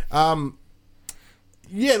awesome.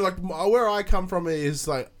 Yeah, like where I come from is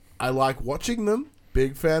like I like watching them,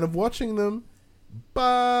 big fan of watching them,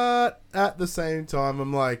 but at the same time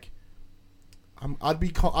I'm like, I'd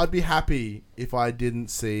be happy if I didn't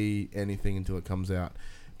see anything until it comes out.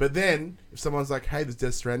 But then if someone's like, "Hey, there's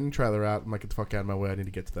Death Stranding trailer out," I'm like, "Get the fuck out of my way! I need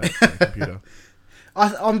to get to that computer."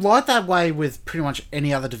 I'm like that way with pretty much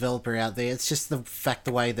any other developer out there. It's just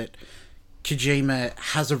the way that Kojima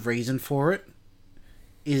has a reason for it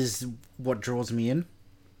is what draws me in.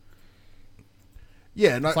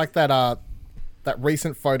 Yeah, It's like that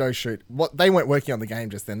recent photo shoot. What they weren't working on the game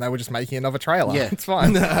just then; they were just making another trailer. Yeah, it's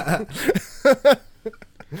fine.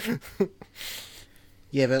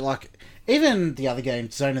 Yeah, but like even the other game,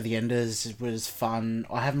 Zone of the Enders, was fun.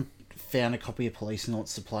 I haven't found a copy of Police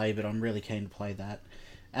Noughts to play, but I'm really keen to play that.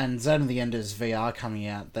 And Zone of the Enders VR coming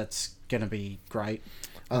out, that's gonna be great.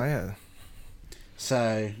 Oh yeah.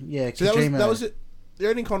 So yeah, so Kojima. that was it. The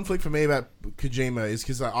only conflict for me about Kojima is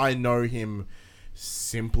because I know him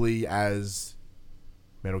simply as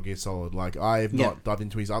Metal Gear Solid. Like I have not dived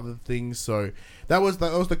into his other things, so that was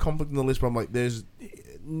the conflict in the list. But I'm like, there's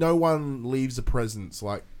no one leaves a presence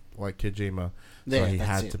like Kojima, so he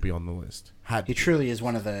had to be on the list. He truly is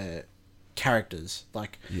one of the characters.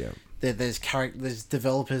 Like there's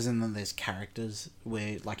developers and then there's characters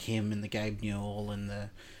where like him and the Gabe Newell and the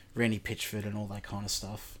Randy Pitchford and all that kind of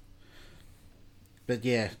stuff. But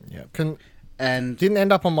yeah, and didn't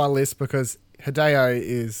end up on my list because Hideo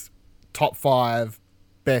is top 5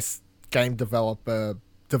 best game developers,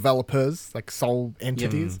 like sole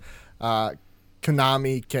entities.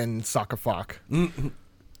 Konami can suck a fuck.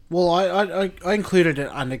 Well, I included it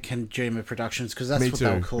under Kojima Productions because that's what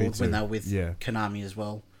they were called when they were with Konami as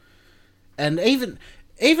well. And even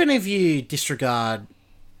if you disregard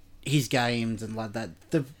his games and like that,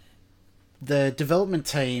 the development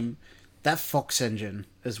team, that Fox engine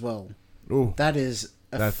as well, that is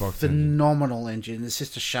a That Fox engine. phenomenal engine. It's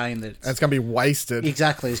just a shame that And it's going to be wasted.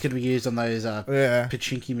 exactly it's going to be used on those Yeah.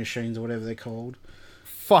 Pachinki machines or whatever they're called.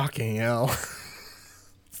 Fucking hell.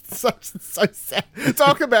 so sad.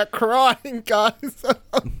 Talk about crying, guys.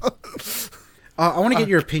 I want to get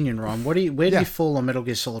your opinion, Ron. Where do Yeah. you fall on Metal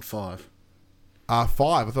Gear Solid 5?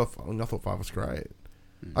 5. I thought 5 was great.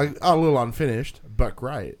 A little unfinished, but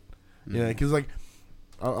great. You know, because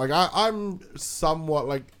I'm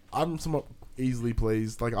somewhat easily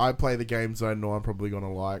pleased. Like, I play the games I know I'm probably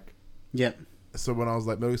gonna like. Yep. So when I was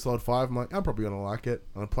like Metal Gear Solid 5, I'm like, I'm probably gonna like it.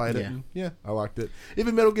 And I played it, Yeah. and yeah, I liked it.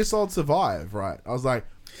 Even Metal Gear Solid Survive, right? I was like,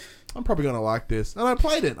 I'm probably gonna like this, and I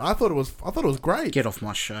played it. I thought it was great. Get off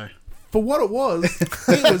my show. For what it was,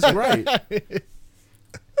 it was great.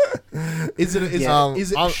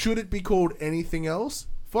 Yeah. Should it be called anything else?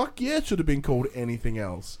 Fuck yeah, it should have been called anything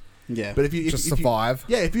else. Yeah. But if you Just if Survive.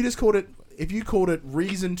 You, yeah, if you called it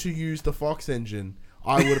Reason to Use the Fox Engine,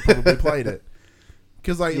 I would have probably played it.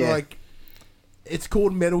 Because Yeah. it's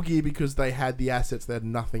called Metal Gear because they had the assets. They had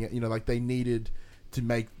nothing. You know, like they needed to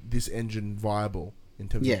make this engine viable in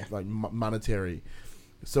terms Yeah. of like monetary.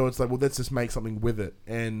 So it's like, well, let's just make something with it,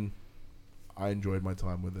 and I enjoyed my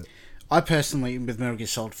time with it. I personally, with Metal Gear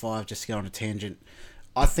Solid 5, just to go on a tangent,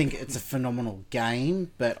 I think it's a phenomenal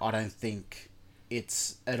game, but I don't think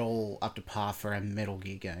it's at all up to par for a Metal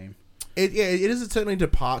Gear game. It is certainly a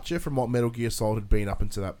departure from what Metal Gear Solid had been up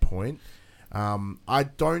until that point. I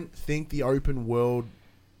don't think the open world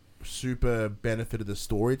super benefited the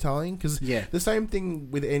storytelling, because Yeah. the same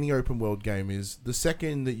thing with any open world game is the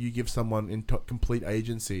second that you give someone complete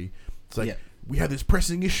agency, it's like, Yeah. we have this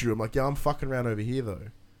pressing issue. I'm like, yeah, I'm fucking around over here though.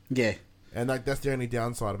 Yeah. And that's the only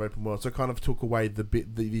downside of open world. So it kind of took away the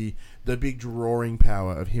big drawing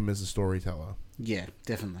power of him as a storyteller. Yeah,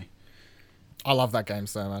 definitely. I love that game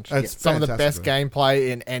so much. It's Some of the fantastic, best gameplay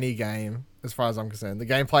in any game, as far as I'm concerned. The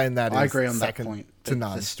gameplay in that is I agree on that second point. to The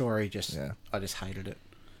none. story just, Yeah. I just hated it.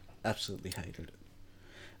 Absolutely hated it.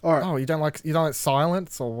 All right. Oh, you don't like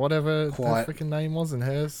Silence or whatever Quiet. that freaking name was in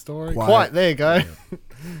her story? Quiet. There you go.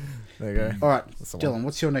 There you go. All right, That's the Dylan, one.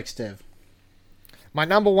 what's your next dev? My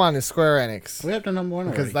number one is Square Enix. We have the number one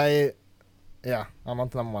Because already. I'm on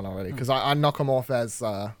to number one already. Because I knock them off as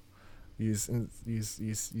you say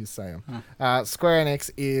them. Square Enix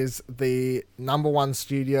is the number one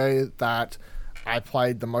studio that I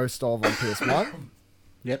played the most of on PS1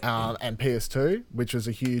 Yep. and PS2, which was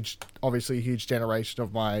obviously a huge generation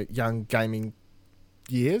of my young gaming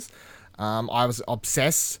years. I was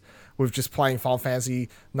obsessed with just playing Final Fantasy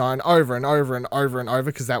 9 over and over and over and over,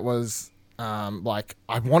 because that was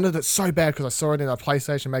I wanted it so bad because I saw it in a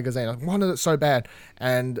PlayStation magazine. I wanted it so bad,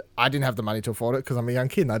 and I didn't have the money to afford it because I'm a young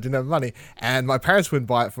kid and I didn't have money, and my parents wouldn't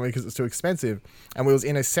buy it for me because it's too expensive. And we was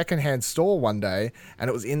in a secondhand store one day, and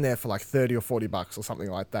it was in there for like $30 or $40 or something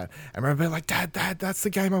like that. And I remember being like, Dad, that's the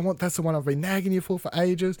game I want. That's the one I've been nagging you for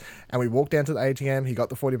ages. And we walked down to the ATM. He got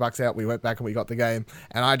the $40 out. We went back and we got the game,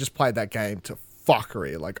 and I just played that game to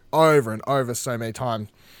fuckery, like over and over so many times.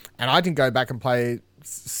 And I didn't go back and play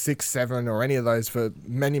 6, 7 or any of those for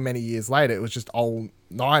many, many years later. It was just all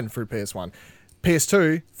 9 through PS1.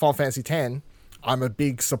 PS2, Final Fantasy X, I'm a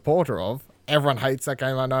big supporter of. Everyone hates that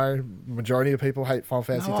game, I know. Majority of people hate Final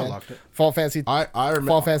Fantasy No, I X. liked it. Final Fantasy I remember.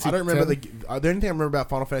 Final Fantasy I don't remember 10. the only thing I remember about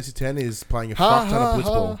Final Fantasy X is playing a fuck ton of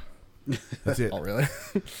Blitzball. That's it. Oh, really?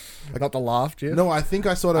 Not the laugh, Jim? No, I think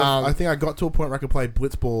I I got to a point where I could play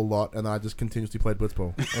Blitzball a lot, and I just continuously played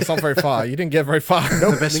Blitzball. It's not very far. You didn't get very far.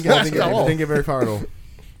 Nope, didn't get very far at all.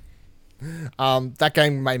 That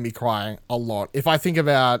game made me cry a lot. If I think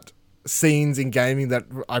about scenes in gaming that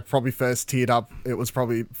I probably first teared up, it was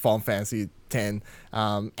probably Final Fantasy X.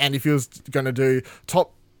 And if you was going to do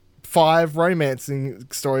top 5 romancing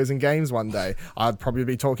stories in games one day, I'd probably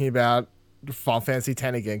be talking about Final Fantasy X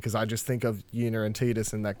again, because I just think of Yuna and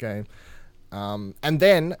Tidus in that game. And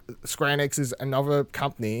then Square Enix is another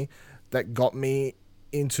company that got me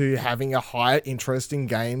into having a higher interest in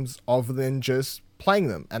games other than just playing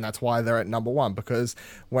them, and that's why they're at number one. Because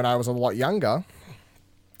when I was a lot younger,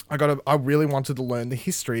 I really wanted to learn the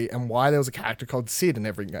history and why there was a character called Sid in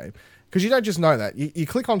every game. Because you don't just know that. You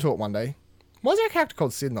click onto it one day. Why is there a character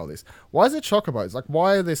called Sid in all this? Why is it chocobos? Like,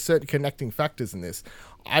 why are there certain connecting factors in this?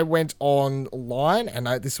 I went online, and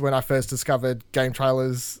this is when I first discovered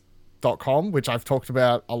GameTrailers.com, which I've talked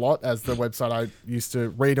about a lot as the website I used to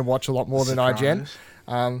read and watch a lot more than IGN.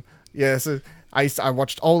 So I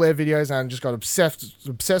watched all their videos and just got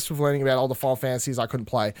obsessed with learning about all the Final Fantasies I couldn't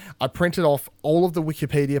play. I printed off all of the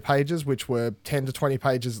Wikipedia pages, which were 10 to 20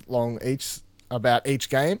 pages long each, about each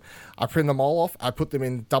game. I printed them all off. I put them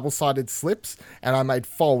in double-sided slips, and I made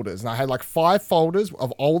folders. And I had like 5 folders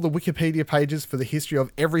of all the Wikipedia pages for the history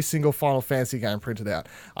of every single Final Fantasy game printed out.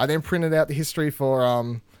 I then printed out the history for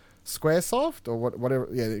Squaresoft or whatever,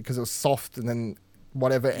 yeah, because it was soft and then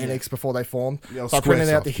whatever NX before they formed. Yeah, so I printed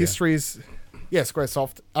out the Squaresoft, histories. Yeah,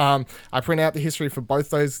 Squaresoft. I printed out the history for both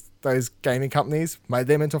those gaming companies, made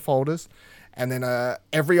them into folders. And then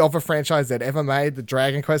every other franchise they'd ever made, the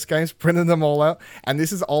Dragon Quest games, printed them all out. And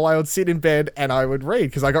this is all I would sit in bed and I would read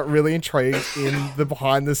because I got really intrigued in the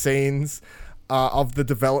behind the scenes of the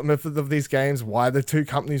development of these games, why the two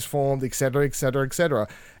companies formed, etc., etc., etc.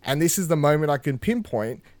 And this is the moment I can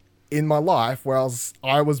pinpoint in my life where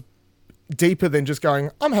I was deeper than just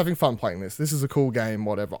going, I'm having fun playing this. This is a cool game,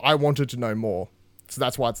 whatever. I wanted to know more. So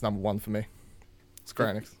that's why it's number 1 for me.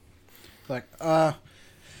 Square Enix. Like,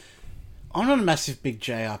 I'm not a massive big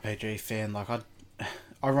JRPG fan. Like,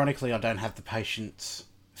 ironically, I don't have the patience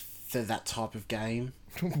for that type of game.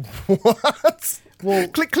 What? Well,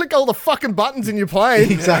 click all the fucking buttons in your plane.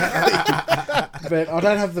 Exactly. But I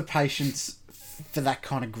don't have the patience for that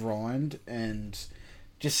kind of grind, and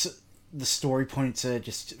just the story points are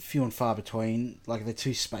just few and far between. Like, they're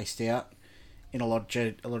too spaced out in a lot of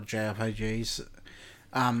JRPGs.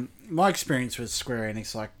 My experience with Square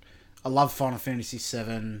Enix, like, I love Final Fantasy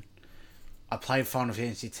VII. I played Final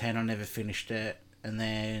Fantasy X, I never finished it, and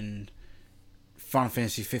then Final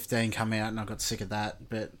Fantasy 15 came out and I got sick of that.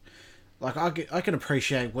 But like, I can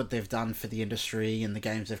appreciate what they've done for the industry and the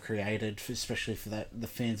games they've created, especially for the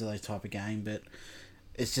fans of those type of game, but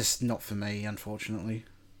it's just not for me, unfortunately.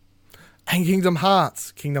 And Kingdom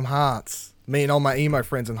Hearts. Me and all my emo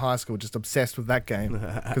friends in high school just obsessed with that game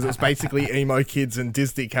because it was basically emo kids and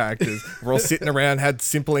Disney characters. We're all sitting around, had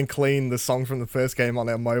Simple and Clean, the song from the first game, on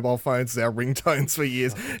our mobile phones, our ringtones for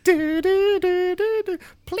years. Do, do, do, do, do,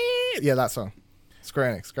 please. Yeah, that song.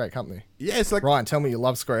 Square Enix, great company. Yeah, it's like Ryan, tell me you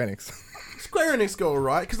love Square Enix. Square Enix go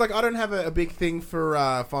alright because like I don't have a big thing for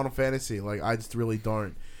Final Fantasy. Like I just really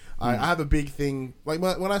don't. I have a big thing, like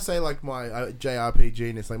when I say like my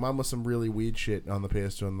JRPG-ness, like mine was some really weird shit on the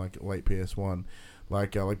PS2 and like late PS1,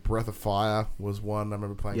 like Breath of Fire was one I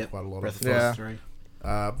remember playing quite a lot Breath of. of Fire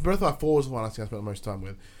 3. Breath of Fire 4 was the one I think I spent the most time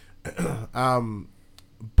with.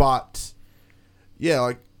 But yeah,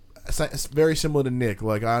 like it's very similar to Nick.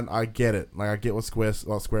 Like I get it, like I get what Square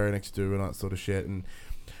Enix do and that sort of shit, and.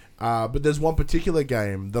 But there's one particular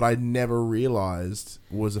game that I never realized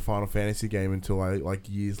was a Final Fantasy game until like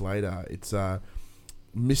years later. It's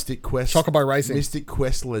Mystic Quest. Chocobo Racing. Mystic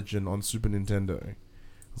Quest Legend on Super Nintendo.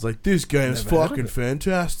 It's like, this game's fucking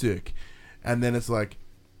fantastic. And then it's like,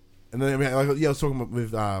 and then I was talking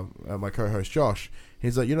with my co-host Josh.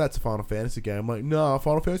 He's like, that's a Final Fantasy game. I'm like, no,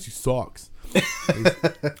 Final Fantasy sucks.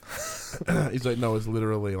 He's like, no, it's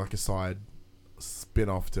literally like a side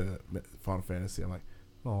spin-off to Final Fantasy. I'm like,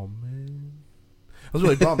 oh man, I was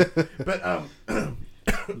really bummed. But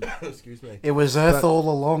excuse me. It was Earth all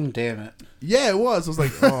along, damn it. Yeah, it was. I was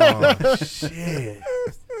like, oh shit.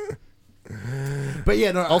 But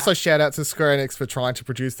yeah, no. Also, shout out to Square Enix for trying to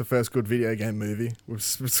produce the first good video game movie with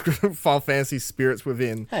Final Fantasy Spirits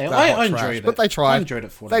Within. Hey, I enjoyed it. But they tried. I enjoyed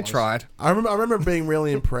it for what They it was. tried. I remember being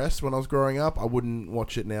really impressed when I was growing up. I wouldn't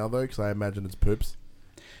watch it now though because I imagine it's poops.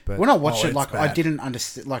 But when I watched it, it's like, I bad. didn't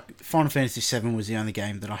understand. Like, Final Fantasy VII was the only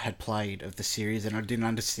game that I had played of the series, and I didn't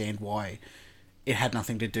understand why it had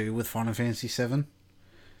nothing to do with Final Fantasy VII.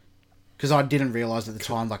 Because I didn't realize at the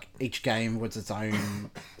time, like, each game was its own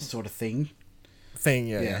sort of thing.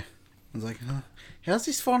 Yeah. I was like, how's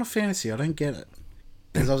this Final Fantasy? I don't get it.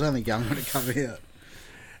 Because I was only young when it came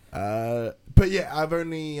out. But yeah, I've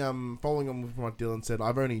only following on with what Dylan said.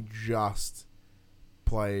 I've only just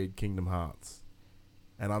played Kingdom Hearts.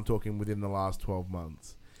 And I'm talking within the last 12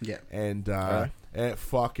 months. Yeah. And it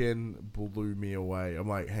fucking blew me away. I'm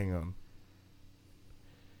like, hang on.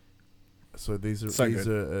 So these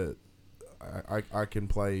are I can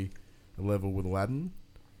play a level with Aladdin,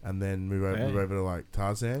 and then move over to like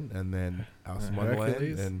Tarzan, and then Alice in Wonderland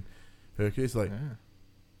Hercules. and Hercules. Like,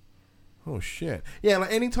 oh shit, yeah.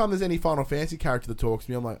 Like anytime there's any Final Fantasy character that talks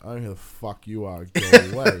to me, I'm like, oh, who the fuck you are? Go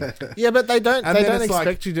away. Yeah, but they don't. And They then don't it's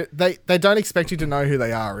expect you to. They don't expect you to know who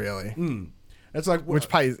they are, really. It's like Which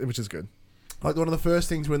is good. Like one of the first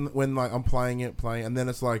things when like I'm playing, and then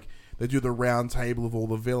it's like they do the round table of all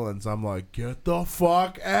the villains. I'm like, get the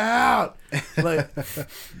fuck out! Like,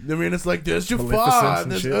 I mean, it's like there's Jafar,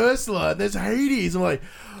 and there's shit. Ursula, and there's Hades. I'm like,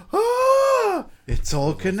 ah, It's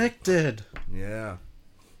all connected. yeah.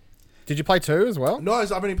 Did you play 2 as well? No,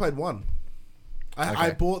 I've only played 1.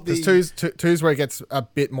 I bought the Because two's where it gets a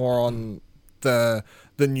bit more on the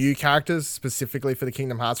new characters specifically for the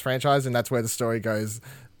Kingdom Hearts franchise, and that's where the story goes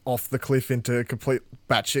off the cliff into complete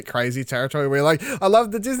batshit crazy territory. Where you're like, I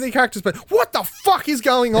love the Disney characters, but what the fuck is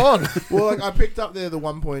going on? Well, like, I picked up there the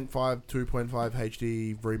 1.5, 2.5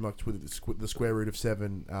 HD remux with the square root of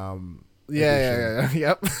 7. Yeah.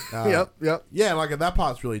 Yep. Yep. Yeah, like that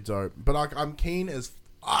part's really dope. But like, I'm keen as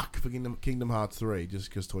fuck for Kingdom Hearts 3 just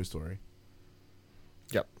because Toy Story.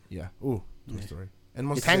 Yep. Yeah. Ooh, Toy Story. And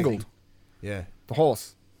It's Tangled. Yeah, The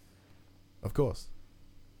horse. of course.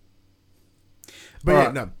 But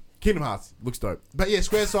Alright. no, Kingdom Hearts looks dope. But yeah,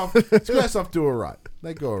 Squaresoft do alright.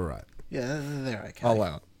 They go alright. Yeah, they're okay. I'll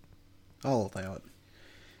allow it. I'll allow it.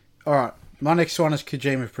 Alright, my next one is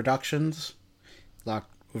Kojima Productions. Like,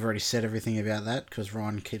 we've already said everything about that because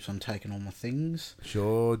Ryan keeps on taking all my things.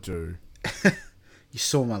 Sure do. You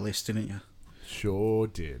saw my list, didn't you? Sure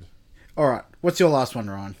did. Alright, what's your last one,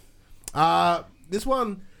 Ryan? This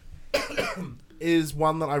one is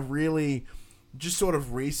one that I really just sort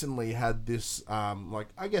of recently had this, like,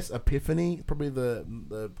 I guess, epiphany, probably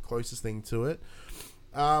the closest thing to it.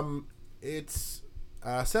 It's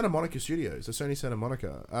Santa Monica Studios, so Sony Santa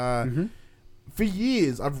Monica. For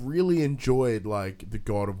years, I've really enjoyed, like, the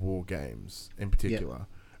God of War games in particular.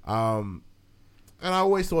 And I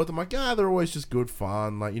always thought them, like, they're always just good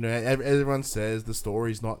fun. Like, you know, everyone says the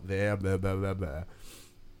story's not there, blah, blah, blah, blah.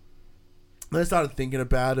 Then I started thinking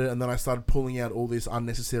about it, and then I started pulling out all this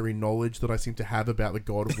unnecessary knowledge that I seem to have about the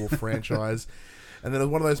God of War franchise. And then it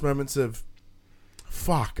was one of those moments of,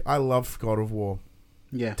 fuck, I love God of War.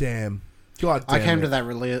 Yeah. Damn. God damn I came it. to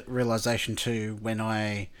that realization too when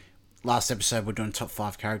last episode we're doing top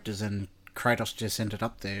 5 characters and Kratos just ended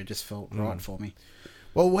up there. It just felt right for me.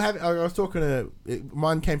 Well, I was talking to...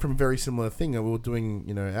 Mine came from a very similar thing. We were doing,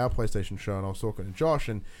 you know, our PlayStation show, and I was talking to Josh,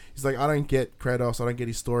 and he's like, I don't get Kratos, I don't get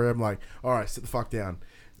his story. I'm like, alright, sit the fuck down.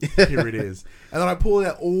 Here it is. And then I pulled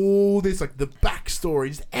out all this, like, the backstory,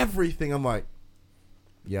 just everything. I'm like,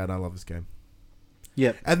 yeah, and I love this game.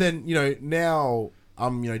 Yep. And then, you know, now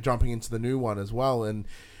I'm, you know, jumping into the new one as well, and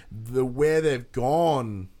where they've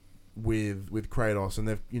gone with Kratos,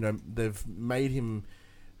 and they've made him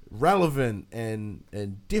relevant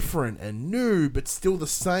and different and new, but still the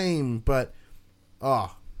same. But like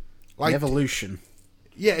the evolution.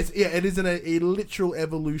 Yeah, it is a literal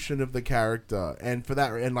evolution of the character, and for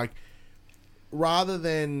that, and like, rather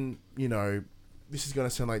than, you know, this is going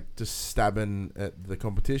to sound like just stabbing at the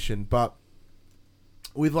competition, but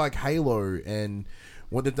with like Halo and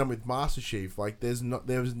what they've done with Master Chief, like there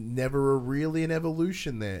was never really an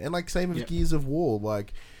evolution there, and like same with Gears of War,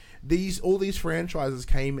 like. All these franchises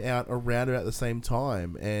came out around about the same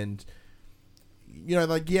time, and you know,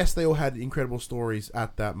 like, yes, they all had incredible stories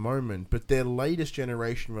at that moment, but their latest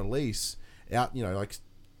generation release out, you know, like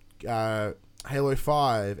Halo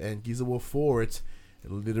 5 and Gears of War 4, it's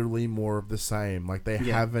literally more of the same. Like, they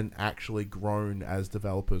haven't actually grown as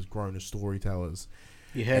developers, grown as storytellers.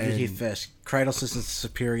 You heard it here first. Kratos is the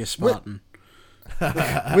superior Spartan.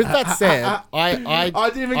 With that said, I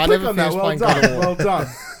didn't even I click never on that. finished Well playing God of done. War. Well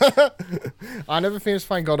done. I never finished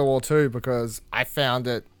playing God of War 2 because I found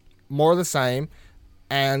it more of the same,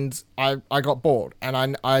 and I got bored,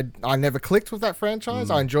 and I never clicked with that franchise.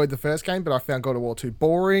 I enjoyed the first game, but I found God of War 2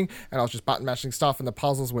 boring, and I was just button mashing stuff, and the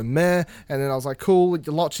puzzles were meh, and then I was like, cool,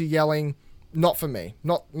 lots of yelling, not for me,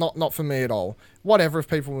 not for me at all. Whatever if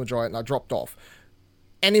people enjoy it, and I dropped off.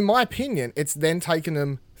 And in my opinion, it's then taken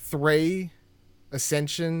them 3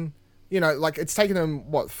 Ascension, you know, like, it's taken them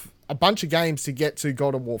a bunch of games to get to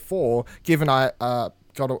God of War 4, given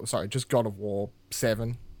just God of War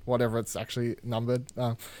 7, whatever it's actually numbered.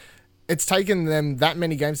 It's taken them that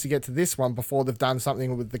many games to get to this one before they've done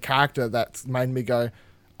something with the character that's made me go,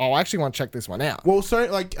 oh, I actually want to check this one out. Well, so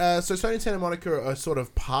Sony Santa Monica are sort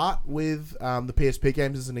of part with the PSP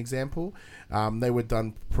games as an example. They were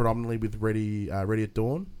done predominantly with Ready at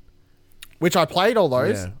Dawn. Which I played all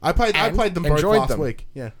those. Yeah. I played them both last week.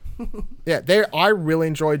 Yeah. Yeah, I really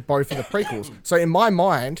enjoyed both of the prequels. So in my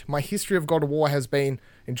mind, my history of God of War has been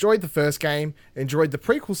enjoyed the first game, enjoyed the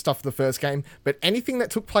prequel stuff of the first game, but anything that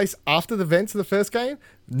took place after the events of the first game,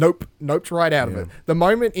 noped right out of it. The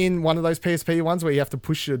moment in one of those PSP ones where you have to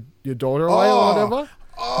push your daughter away or whatever.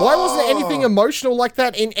 Why wasn't there anything emotional like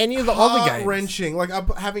that in any of the other games? Wrenching, like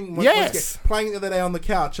Yes. playing it the other day on the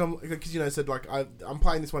couch. Because, you know, said like I'm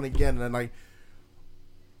playing this one again, and like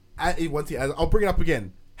I'll bring it up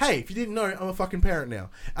again. Hey, if you didn't know, I'm a fucking parent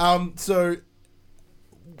now. So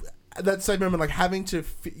that same moment, like having to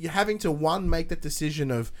make that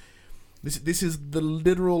decision of this is the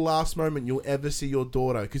literal last moment you'll ever see your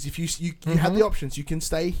daughter, because if you have the options, you can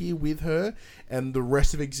stay here with her, and the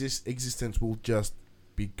rest of existence will just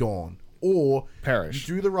be gone. or Perish.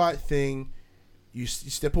 you do the right thing. You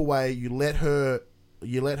step away. You let her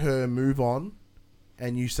move on,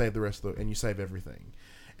 and you save the rest of and you save everything.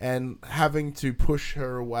 And having to push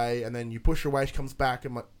her away, and then you push her away, she comes back,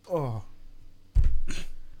 and I'm like, oh,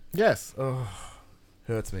 Yes.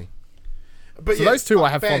 hurts me. But So those two I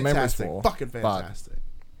have fond memories fantastic. for, Fucking but- fantastic.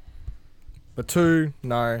 But 2,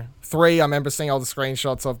 no. 3, I remember seeing all the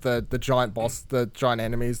screenshots of the giant boss, the giant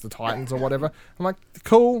enemies, the titans or whatever. I'm like,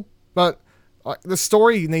 cool, but like the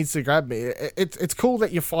story needs to grab me. It's cool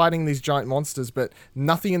that you're fighting these giant monsters, but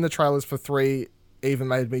nothing in the trailers for 3 even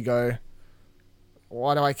made me go,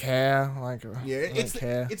 why do I care? Like, Yeah, I don't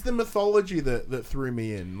care. it's the mythology that threw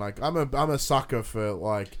me in. Like, I'm a sucker for,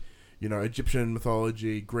 like, you know, Egyptian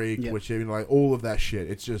mythology, Greek, Yeah. which, you know, like, all of that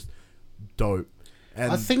shit. It's just dope.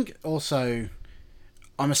 And I think also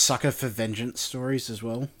I'm a sucker for vengeance stories as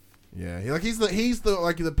well. yeah, he's the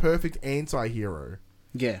like the perfect anti-hero.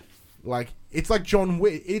 Yeah. Like, it's like John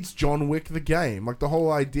Wick. It's John Wick the game. Like, the whole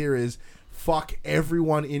idea is, fuck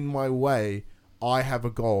everyone in my way. I have a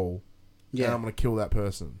goal. Yeah. And I'm gonna kill that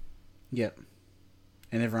person. Yep.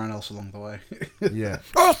 And everyone else along the way. Yeah.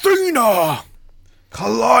 Athena!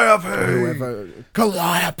 Calliope. Whoever.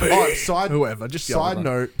 Calliope! Oh, Whoever, just yell side at them.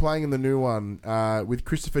 note, playing in the new one with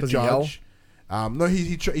Christopher Does he yell? Judge. No,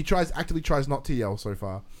 he actively tries not to yell so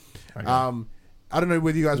far. Okay. I don't know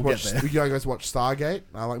whether you guys We'll watch. get there. You guys watch Stargate?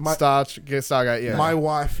 Like my Stargate, yeah. my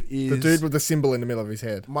wife is the dude with the symbol in the middle of his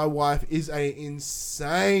head. my wife is a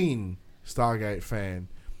insane Stargate fan.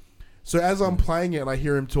 So as I'm playing it and I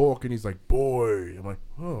hear him talk and he's like, "Boy," I'm like,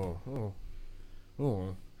 "Oh."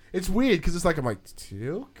 It's weird because it's like I'm like,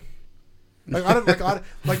 "Tilk." Like I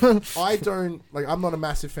don't like I'm not a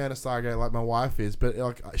massive fan of Stargate like my wife is, but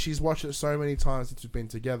like she's watched it so many times since we've been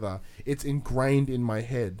together, it's ingrained in my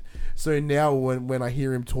head. So now when I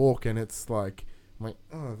hear him talk and it's like, I'm like,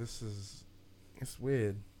 oh, it's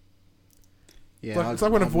weird. Yeah. It's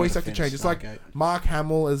like when a voice actor Stargate. changes. It's like Mark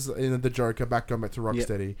Hamill is in the Joker, going back to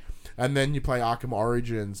Rocksteady, and then you play Arkham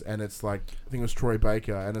Origins, and it's like I think it was Troy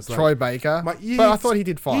Baker, and it's like Troy Baker. yeah, but I it's- thought he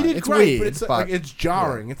did fine. He did it's great, weird, but like, it's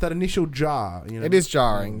jarring. It's that initial jar. You know? it is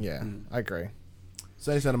jarring, yeah. I agree.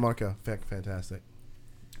 Santa Monica, fantastic.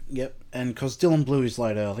 Yep. And because Dylan blew his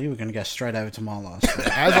load early, we're going to go straight over to my last one.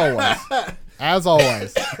 As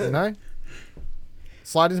always. You know?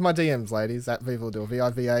 Slide into my DMs, ladies, at Vivaladil.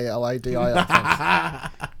 VIVALADIL.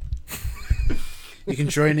 You can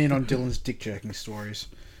join in on Dylan's dick jerking stories.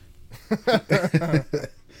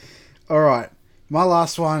 Alright. My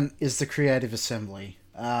last one is the Creative Assembly.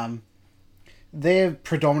 They're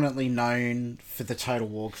predominantly known for the Total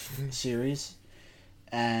War series.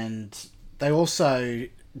 And they also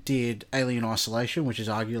did Alien Isolation, which is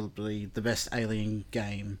arguably the best Alien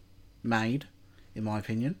game made, in my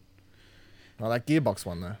opinion. Oh, that Gearbox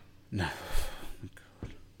one, though. No.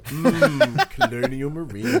 Colonial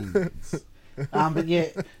Marines. But yeah,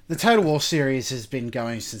 the Total War series has been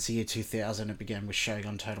going since the year 2000. It began with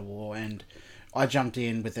Shogun Total War, and I jumped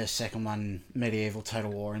in with their second one, Medieval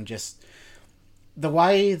Total War, and just the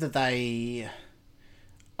way that they,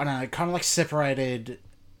 I don't know, kind of like separated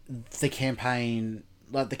the campaign,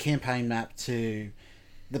 like the campaign map to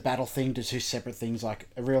the battle thing to two separate things, like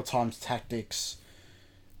a real-time tactics.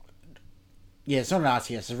 Yeah, it's not an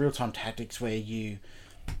RTS, it's a real-time tactics where you,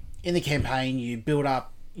 in the campaign, you build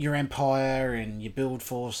up your empire and you build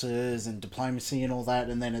forces and diplomacy and all that,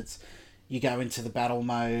 and then you go into the battle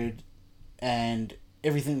mode and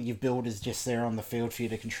everything that you've built is just there on the field for you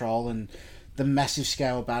to control, and the massive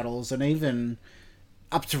scale battles, and even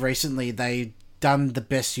up to recently they done the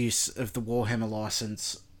best use of the Warhammer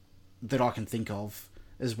license that I can think of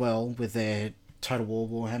as well with their Total War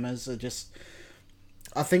Warhammers.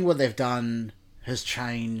 I think what they've done has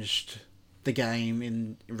changed the game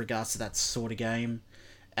in regards to that sort of game,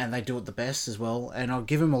 and they do it the best as well. And I'll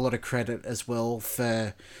give them a lot of credit as well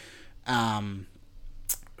for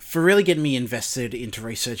really getting me invested into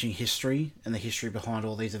researching history and the history behind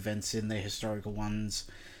all these events in their historical ones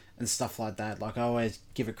and stuff like that. Like, I always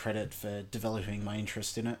give it credit for developing my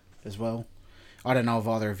interest in it as well. I don't know if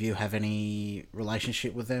either of you have any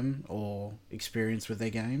relationship with them or experience with their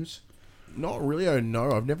games. Not really. Oh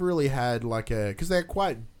no, I've never really had because they're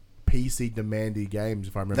quite PC demanding games,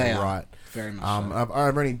 if I remember They are, right. very much so.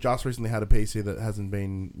 I've only just recently had a PC that hasn't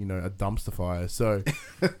been, a dumpster fire. So,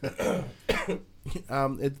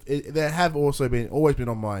 they have also always been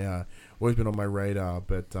on my radar.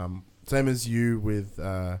 But same as you with,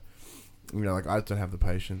 I don't have the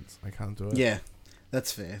patience. I can't do it. Yeah,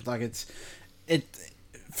 that's fair. Like, it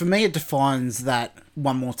for me, it defines that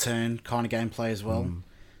one more turn kind of gameplay as well.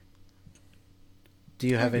 Do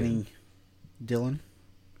you have any, Dylan?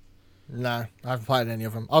 No, I haven't played any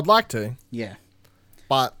of them. I'd like to, Yeah.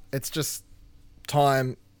 but it's just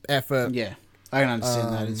time, effort. Yeah. I can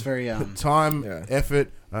understand that. It's very Time, Yeah. effort.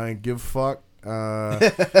 I don't give a fuck. Yeah.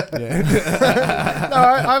 No,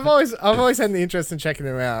 I've always had the interest in checking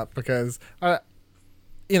them out because I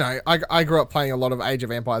grew up playing a lot of Age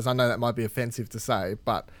of Empires. I know that might be offensive to say,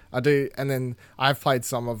 but I do. And then I've played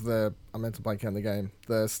some of the I meant to blank on the game,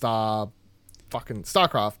 the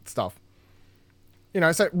StarCraft stuff.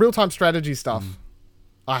 So real time strategy stuff.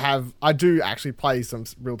 I do actually play some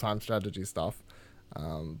real time strategy stuff.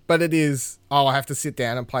 But it is, I have to sit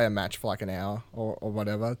down and play a match for like an hour or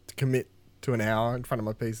whatever to commit to an hour in front of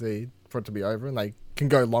my PC for it to be over, and they can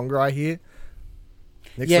go longer, I hear.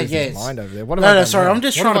 Nick loses his mind over there. What have I done sorry, now? I'm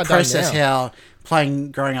just What trying have to I done process now? how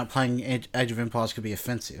growing up playing Age of Empires could be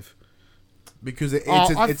offensive. Because it's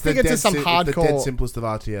I figured to some the hardcore- dead simplest of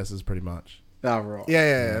RTSs, pretty much. Oh, right.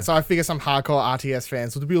 Yeah. So I figure some hardcore RTS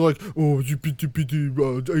fans would be like, "Oh, you beat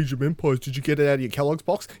the Age of Empires. Did you get it out of your Kellogg's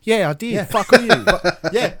box?" Yeah, I did. Yeah. Fuck you.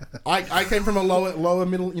 Yeah, I came from a lower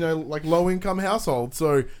middle, like low income household.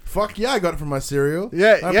 So fuck yeah, I got it from my cereal.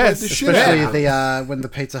 Yeah, I yes, played the shit Especially out. the when the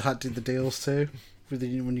Pizza Hut did the deals too,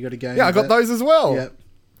 when you got a game. Yeah, I got those as well. Yep.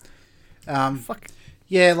 Fuck.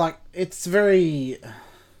 Yeah, like it's very.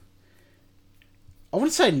 I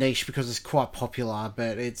wouldn't say niche because it's quite popular,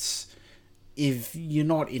 but it's if you're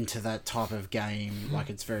not into that type of game, like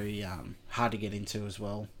it's very hard to get into as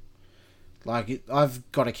well. Like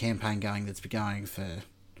I've got a campaign going that's been going for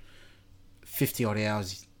 50 odd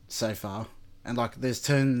hours so far, and like there's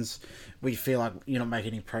turns where you feel like you're not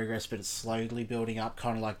making any progress, but it's slowly building up,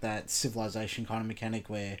 kind of like that Civilization kind of mechanic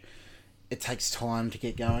where it takes time to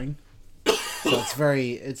get going. So it's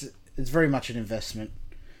very much an investment.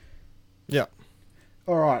 Yeah.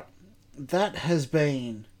 All right, that has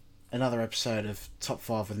been another episode of Top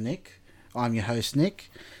 5 with Nick. I'm your host, Nick.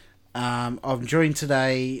 I'm joined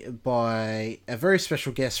today by a very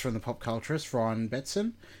special guest from the Pop Culturist, Ryan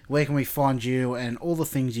Betson. Where can we find you and all the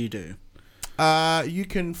things you do? You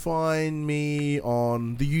can find me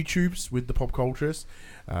on the YouTubes with the Pop Culturist,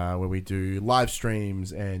 where we do live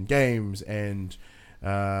streams and games and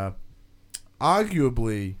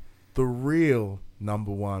arguably the real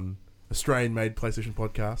number one Australian-made PlayStation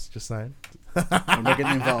podcast. Just saying. I'm not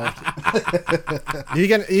getting involved. You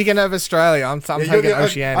can have Australia. I'm taking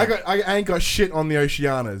Oceania. I ain't got shit on the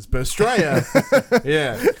Oceanias, but Australia,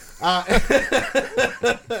 yeah.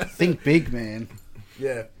 Think big, man.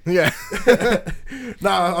 Yeah. Yeah.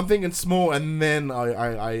 No, I'm thinking small, and then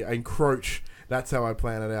I encroach. That's how I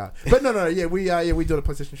plan it out. But no, yeah, we do a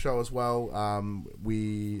PlayStation show as well.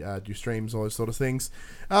 We do streams, all those sort of things.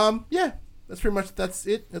 Yeah, that's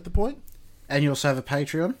it at the point. And you also have a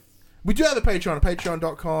Patreon? We do have a Patreon,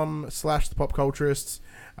 patreon.com/thepopculturists.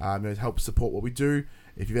 It helps support what we do.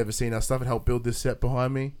 If you've ever seen our stuff, it helped build this set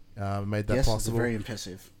behind me. Made that possible. Yes, it's very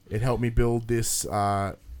impressive. It helped me build this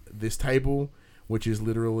this table, which is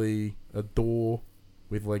literally a door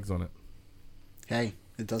with legs on it. Hey,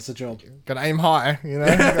 it does the job. Gotta aim high, you know?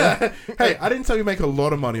 Hey, I didn't tell you make a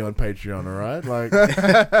lot of money on Patreon, alright? Like,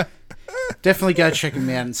 Definitely go check them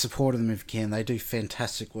out and support them if you can. They do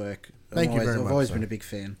fantastic work. Thank you very much, I've always sir. been a big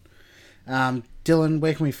fan. Dylan,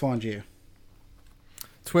 where can we find you?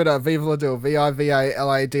 Twitter, Viva La Dil,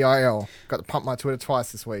 VIVALADIL. Got to pump my Twitter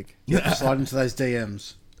twice this week. Slide into those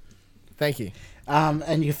DMs. Thank you.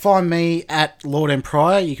 And you can find me at Lord and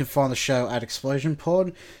Pryor. You can find the show at Explosion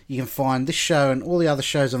Pod. You can find this show and all the other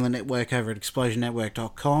shows on the network over at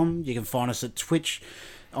explosionnetwork.com. You can find us at Twitch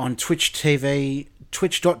on Twitch TV,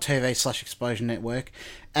 twitch.tv/Explosion Network.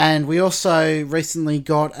 And we also recently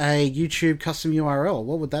got a YouTube custom URL.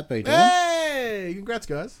 What would that be, Dylan? hey, congrats,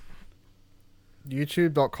 guys.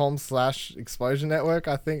 YouTube.com/Explosion Network,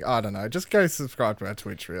 I think. I don't know. Just go subscribe to our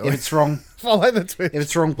Twitch, really. If it's wrong, Follow the Twitch. if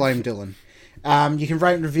it's wrong, blame Dylan. You can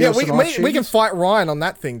rate and review Yeah, us on iTunes. we can fight Ryan on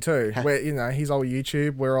that thing too. Where he's all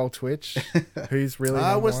YouTube, we're all Twitch. Who's really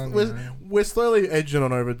number one, We're slowly edging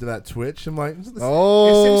on over to that Twitch. I'm like,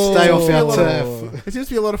 Oh, Stay off our turf. It seems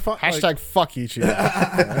to be a lot of fun. Hashtag fuck YouTube.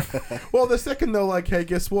 Well, the second they're like, hey,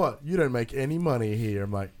 guess what? You don't make any money here.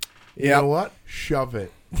 I'm like, you Yep. know what? Shove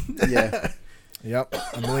it. Yeah. Yep,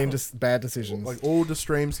 a million bad decisions. Like all the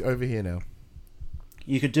streams over here now.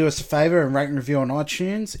 You could do us a favour and rate and review on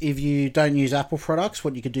iTunes. If you don't use Apple products,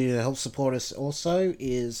 what you could do to help support us also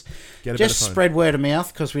is Get a just better phone. spread word of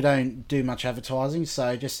mouth, because we don't do much advertising.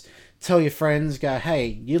 So just tell your friends, go, hey,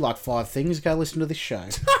 you like 5 things, go listen to this show.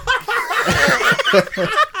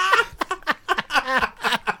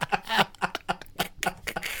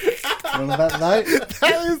 On that note,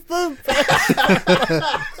 That is the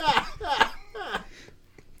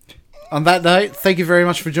On that note, thank you very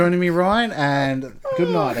much for joining me, Ryan, and good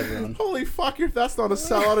night, everyone. Holy fuck! If that's not a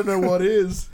sell, I don't know what is.